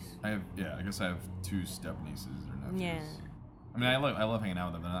nephews. I guess I have 2 step nieces or nephews. Yeah. I mean, I love hanging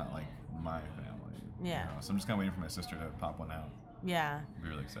out with them. They're not like my family. Yeah. So I'm just kind of waiting for my sister to pop one out. Yeah. I'll be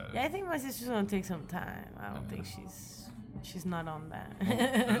really excited. Yeah, I think my sister's gonna take some time. I don't Yeah. think she's not on that.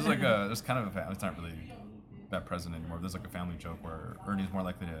 There's kind of a family. It's not really that present anymore. There's like a family joke where Ernie's more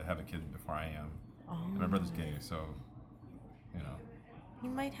likely to have a kid before I am. Oh. And my brother's gay, so He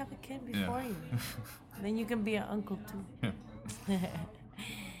might have a kid Yeah. before you. Then you can be an uncle too.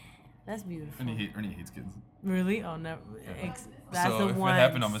 That's beautiful. Ernie hates kids. Really? Oh no. That's so the if one. it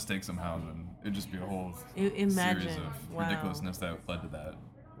happened on mistake somehow, then it'd just be a whole Imagine. series of Wow. ridiculousness that led to that.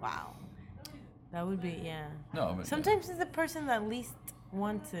 Wow. That would be No, but Sometimes it's the person that least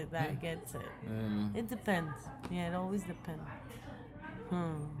wants it that gets it. Yeah. It depends. Yeah, it always depends.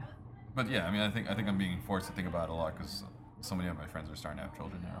 But yeah, I mean, I think I'm being forced to think about it a lot because so many of my friends are starting to have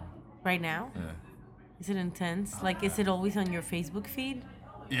children now. Right now? Yeah. Is it intense? Like, is it always on your Facebook feed?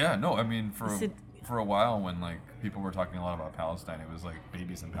 Yeah, no, I mean, Is it- for a while when like people were talking a lot about Palestine, it was like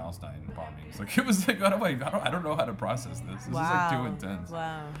babies in Palestine bombings. Like it was like I don't know how to process this. This is like too intense.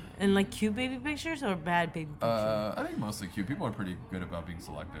 Wow. And like cute baby pictures or bad baby pictures? I think mostly cute. People are pretty good about being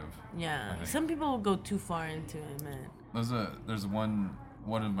selective. Yeah. I think. Some people will go too far into it, man. There's one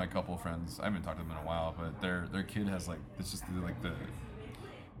of my couple friends. I haven't talked to them in a while, but their kid has like it's just like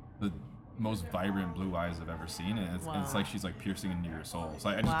the most vibrant blue eyes I've ever seen, and it's like she's like piercing into your soul. So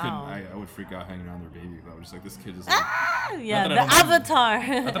I just Wow. couldn't. I would freak out hanging around their baby. But I was just like, this kid is like. Ah, yeah, Not the that I don't mind- avatar.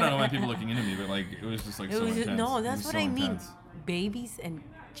 Not that I don't mind people looking into me, but like it was just like It so was intense. no, that's It was what so I mean. intense. Babies and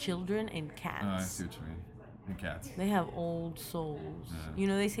children and cats. Oh, I see what you mean. And cats. They have old souls. Yeah. You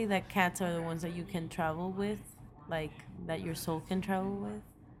know, they say that cats are the ones that you can travel with, like that your soul can travel with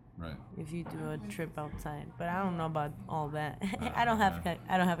Right. if you do a trip outside. But I don't know about all that. No, I don't have no. cat.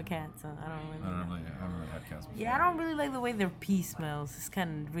 I don't have a cat, so I don't really. I haven't really had cats before. Yeah, I don't really like the way their pee smells. It's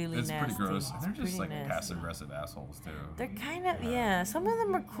kind of really It's nasty. pretty gross. It's They're just pretty like nasty. passive aggressive assholes too. They're kind of yeah. Some of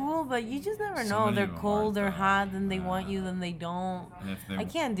them are cool, but you just never So know. many They're of them cold, aren't, they're though. hot, then they Yeah. want you, then they don't. And if they I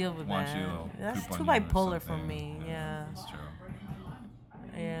can't deal with want that. you, they'll That's poop too on you or bipolar for something. me. Yeah. That's true.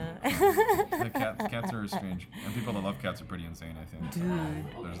 Yeah. Cats are strange, and people that love cats are pretty insane. I think. Dude.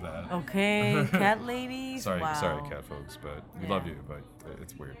 There's that. Okay, cat ladies. Sorry, wow. cat folks, but we love you, but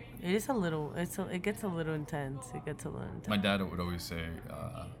it's weird. It is a little. It gets a little intense. My dad would always say,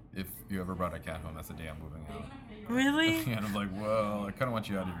 if you ever brought a cat home, that's the day I'm moving out. Really? And I'm like, well, I kind of want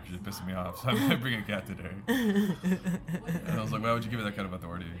you out of here because you're pissing me off, so I'm going to bring a cat today. And I was like, why would you give me that kind of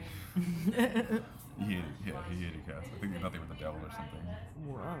authority? He hated cats. I think he thought they were the devil or something.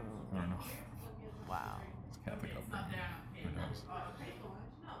 Whoa. I don't know. Wow. It's Catholic upbringing. Who knows?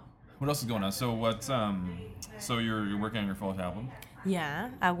 What else is going on? So so you're working on your fourth album? Yeah,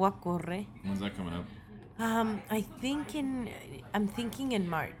 Agua Corre. When's that coming up? I'm thinking in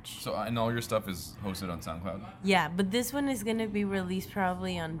March. So and all your stuff is hosted on SoundCloud? Yeah, but this one is gonna be released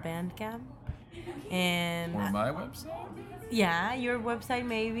probably on Bandcamp. And Or my website? yeah, your website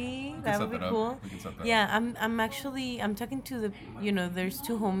maybe. That would be cool. We can set that Yeah, I'm talking to the there's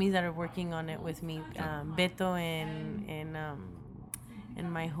two homies that are working on it with me, Beto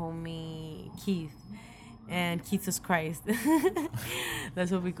and my homie Keith. And Jesus Christ. That's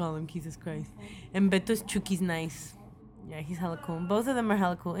what we call him, Jesus Christ. And Beto's Chuki's nice. Yeah, he's hella cool. Both of them are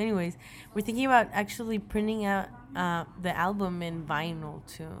hella cool. Anyways, we're thinking about actually printing out the album in vinyl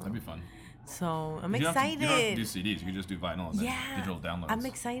too. That'd be fun. So I'm you excited. You don't have to do CDs. You can just do vinyl and then digital downloads. I'm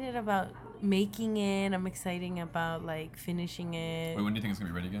excited about making it. I'm excited about like finishing it. Wait, when do you think it's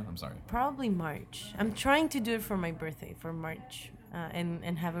gonna be ready again? I'm sorry. Probably March. I'm trying to do it for my birthday, for March,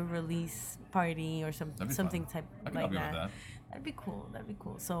 and have a release party or something type like help you that. With that. That'd be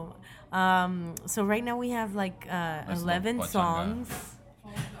cool. So, so right now we have like Nice 11 little pachanga. songs.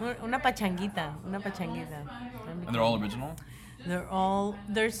 Una pachanguita. And they're all original?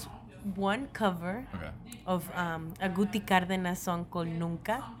 There's one cover of a Guti Cárdenas song called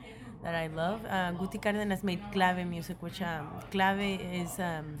Nunca that I love. Guti Cárdenas made clave music, which clave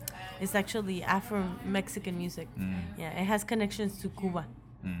is actually Afro-Mexican music. Yeah, it has connections to Cuba,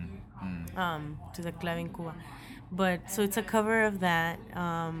 to the clave in Cuba. But so it's a cover of that,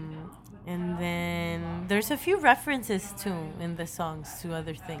 and then there's a few references too in the songs to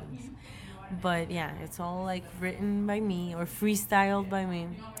other things. But yeah, it's all like written by me or freestyled by me.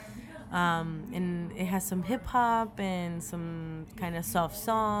 And it has some hip hop and some kind of soft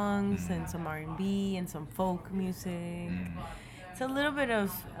songs and some R&B and some folk music. It's a little bit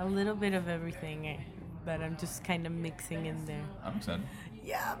of everything that I'm just kind of mixing in there. I'm excited.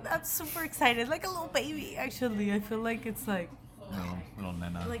 Yeah, I'm super excited, like a little baby. Actually, I feel like it's like little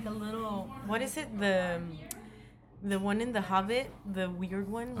nena. like a little. What is it? The one in The Hobbit, the weird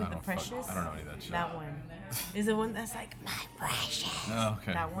one with the precious. I don't know any of that shit. That one is the one that's like my precious. Oh,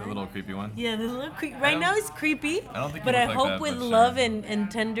 okay. That one? The little creepy one. Yeah, the little creepy. Right now it's creepy. I don't think. But I like hope that, with but love sure.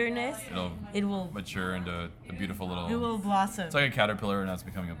 and tenderness, it will mature into a beautiful little. it will blossom. It's like a caterpillar and now it's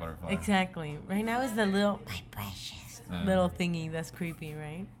becoming a butterfly. Exactly. Right now is the little my precious little thingy that's creepy,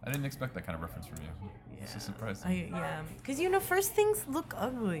 right? I didn't expect that kind of reference from you. It's just surprising. Yeah, because first things look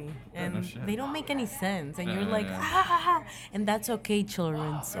ugly and no shit. they don't make any sense, and you're Yeah, like, yeah. and that's okay,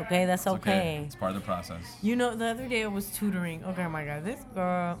 children's. Okay, that's It's okay. It's part of the process. The other day I was tutoring. Okay, my God, this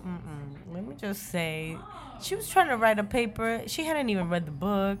girl. Let me just say, she was trying to write a paper. She hadn't even read the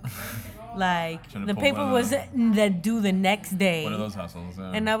book. Like Trying to the pull paper one was due the next day. One of those hustles.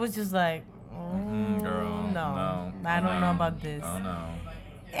 Yeah. And I was just like, girl, no, I don't know about this. Oh no.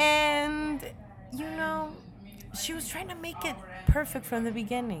 And she was trying to make it perfect from the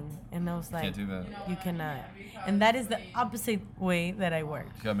beginning, and I was like, Can't do that. You cannot. And that is the opposite way that I work.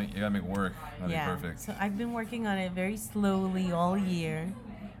 You gotta make work. Not be perfect. So I've been working on it very slowly all year,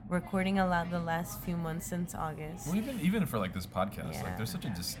 recording a lot the last few months since August. Well, even for like this podcast, Yeah. like there's such a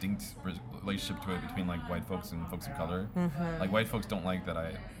distinct relationship to it between like white folks and folks of color. Like white folks don't like that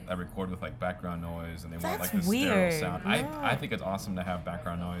I record with like background noise, and they want like That's the stereo weird. sound. No. I think it's awesome to have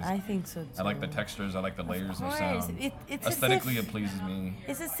background noise. I think so too. I like the textures. I like the layers of course. sound. It's as Aesthetically, if- it pleases me.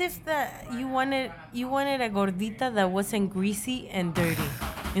 It's as if that you wanted a gordita that wasn't greasy and dirty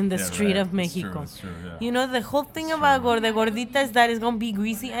in the Yeah, street right. of It's Mexico. true, it's true, yeah. The whole thing about gordita is that it's gonna be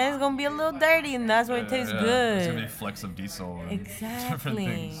greasy and it's gonna be a little dirty, and that's why it tastes It's good. gonna be flecks of diesel. And different Exactly.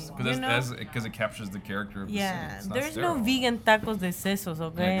 things. Because it captures the character of the Yeah, scene. It's not there's no sterile. vegan tacos de sesos,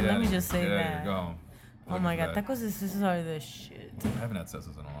 okay? Yeah, Let me just say there that. you go. Oh Look my at god, that. tacos de sesos are the shit. I haven't had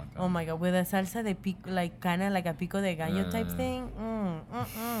sesos in a long time. Oh my god, with a salsa de pico, like kind of like a pico de gallo type Yeah. thing.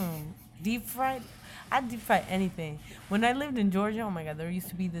 Deep fried. I'd deep fry anything. When I lived in Georgia, oh my god, there used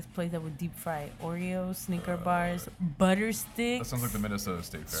to be this place that would deep fry Oreos, Snicker bars, butter sticks. That sounds like the Minnesota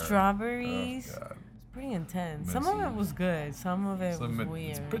State Fair. Strawberries. Oh, God. It's pretty intense. Some of it was good. Some of it was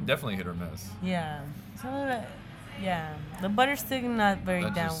weird. It's definitely hit or miss. Yeah. Some of it. Yeah, the butter stick not very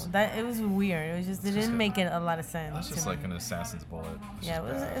That down. just- That it was weird. It was just it didn't make it a lot of sense. That's just to like me. an assassin's bullet. Yeah,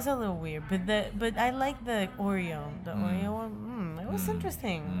 it's a little weird, but I like the Oreo. The Oreo one, it was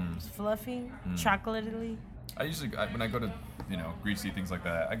interesting. It's fluffy, chocolatey. When I go to greasy things like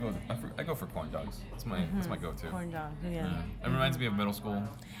that, I go for corn dogs. It's my go-to. Corn dog, yeah. It reminds me of middle school.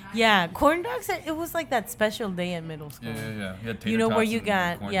 Yeah, corn dogs. It was like that special day in middle school. Yeah. You had tater You know where tots you and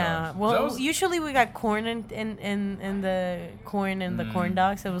got corn yeah. dogs. Well, That was- usually we got corn and the corn and the corn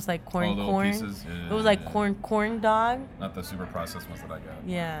dogs. It was like All corn the corn. pieces? Yeah, It was like yeah. corn dog. Not the super processed ones that I got.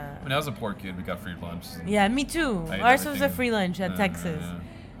 Yeah. When I was a poor kid, we got free lunch. Yeah, me too. I ate Ours was a everything. free lunch at Yeah, Texas. yeah.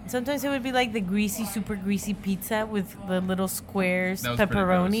 Sometimes it would be like the super greasy pizza with the little squares, That was pretty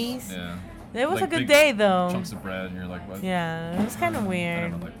gross. pepperonis. Yeah. It was Like a good big day though. Chunks of bread, and you're like, what? Yeah, it was kind of I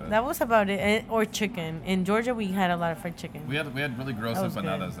weird. don't like that. That was about it. Or chicken. In Georgia, we had a lot of fried chicken. We had really gross That was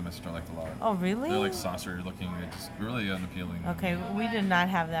empanadas good. that my sister liked a lot. Oh, really? They're like saucer looking. They're just really unappealing. Okay, we did not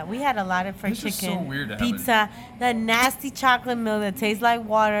have that. We had a lot of fried It's just so chicken, weird to have it. pizza, that nasty chocolate milk that tastes like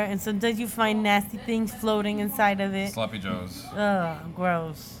water, and sometimes you find nasty things floating inside of it. Sloppy Joes. Ugh,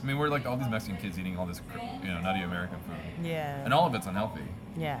 gross. I mean, we're like all these Mexican kids eating all this, nutty American food, Yeah. and all of it's unhealthy,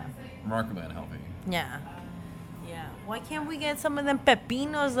 Yeah. remarkably unhealthy. Yeah. Yeah. Why can't we get some of them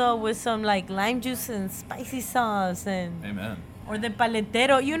pepinos though with some like lime juice and spicy sauce and Amen. or the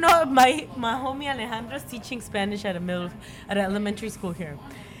paletero? You know, my homie Alejandro's teaching Spanish at an elementary school here,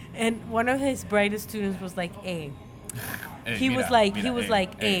 and one of his brightest students was like, "Hey." Hey, He was like,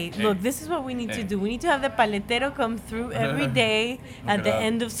 hey, look, this is what we need to hey. do. We need to have the paletero come through every day at it the up.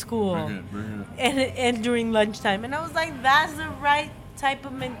 end of school Bring it. and during lunchtime. And I was like, that's the right type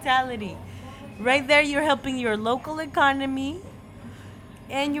of mentality. Right there, you're helping your local economy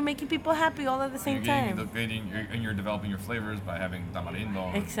and you're making people happy all at the same time. And you're developing your flavors by having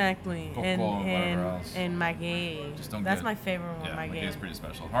tamarindo. Exactly. Coco and whatever else. and maguey. Just don't That's get- my favorite one, Yeah, maguey. is pretty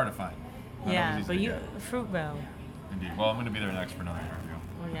special. Hard to find. Not Yeah, always easy but to you get. fruit bell. Indeed. Well, I'm going to be there next for another interview.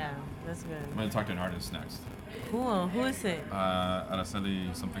 Oh yeah, that's I'm good. going to talk to an artist next. Cool. Who is it?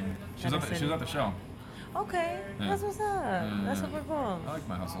 Araceli something. She was Araceli. at the show. Okay, Yeah. that's what's up. That's Yeah. super cool. I like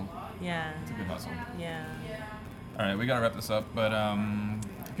my hustle. Yeah, It's a good hustle. yeah. All right, we got to wrap this up. But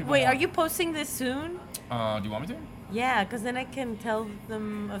people Wait, are want- you posting this soon? Do you want me to? Yeah, because then I can tell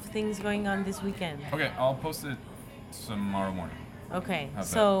them of things going on this weekend. Okay, I'll post it tomorrow morning. Okay, How's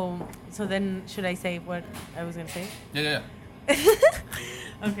so then should I say what I was gonna say? Yeah.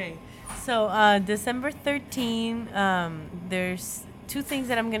 Okay, so December 13, there's two things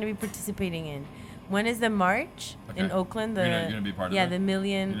that I'm going to be participating in. One is the march in Okay. Oakland. You're gonna be part of yeah, it? the You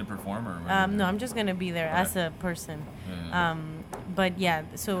million. gonna perform or? No, I'm just going to be there Okay. as a person. Yeah. But yeah,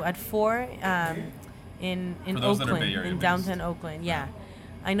 so at 4 in For those that are Bay Oakland, Area in based. downtown Oakland, yeah.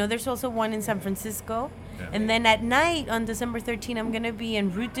 I know there's also one in San Francisco. Okay. And then at night on December 13, I'm going to be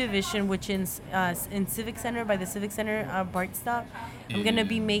in Root Division, which is in Civic Center, by the Civic Center BART stop. I'm going to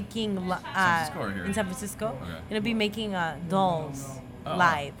be In making Francisco or here? in San Francisco. Okay. Going to be making dolls Oh,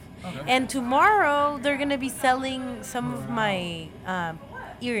 live. okay. And tomorrow they're going to be selling some of my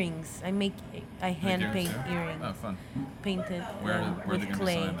earrings. I hand earrings paint too? earrings. Oh, fun. Painted Where are they with gonna be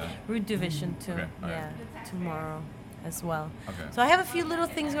clay. selling that? Root Division too. Okay, alright. Yeah, tomorrow as well. Okay. So I have a few little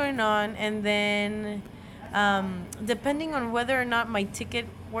things going on, and then depending on whether or not my ticket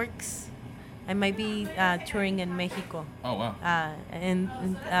works, I might be touring in Mexico. Oh wow. And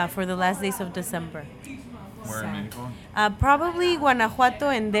for the last days of December. Where in Mexico? Probably Guanajuato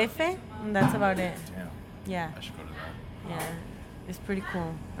and DF, and that's about it. Damn. Yeah, I should go to that. yeah. It's pretty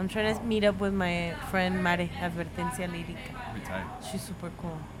cool. I'm trying to meet up with my friend Mare Advertencia Lírica. Be tight. She's super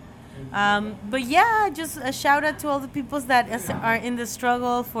cool. But yeah, just a shout out to all the peoples that are in the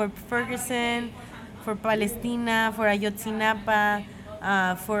struggle for Ferguson, for Palestina, for Ayotzinapa,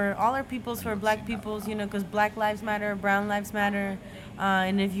 for all our peoples, for black peoples, because Black Lives Matter, Brown Lives Matter.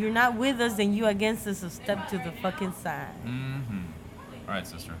 And if you're not with us, then you against us, so step to the fucking side. Mm-hmm. All right,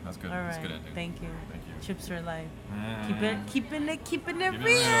 sister. That's good. All That's right. good ending. Thank you. Thank you. Chips are alive. Mm. Keeping it Keep it real.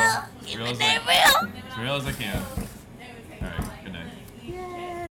 real. Keeping Real as it real. As real as I can.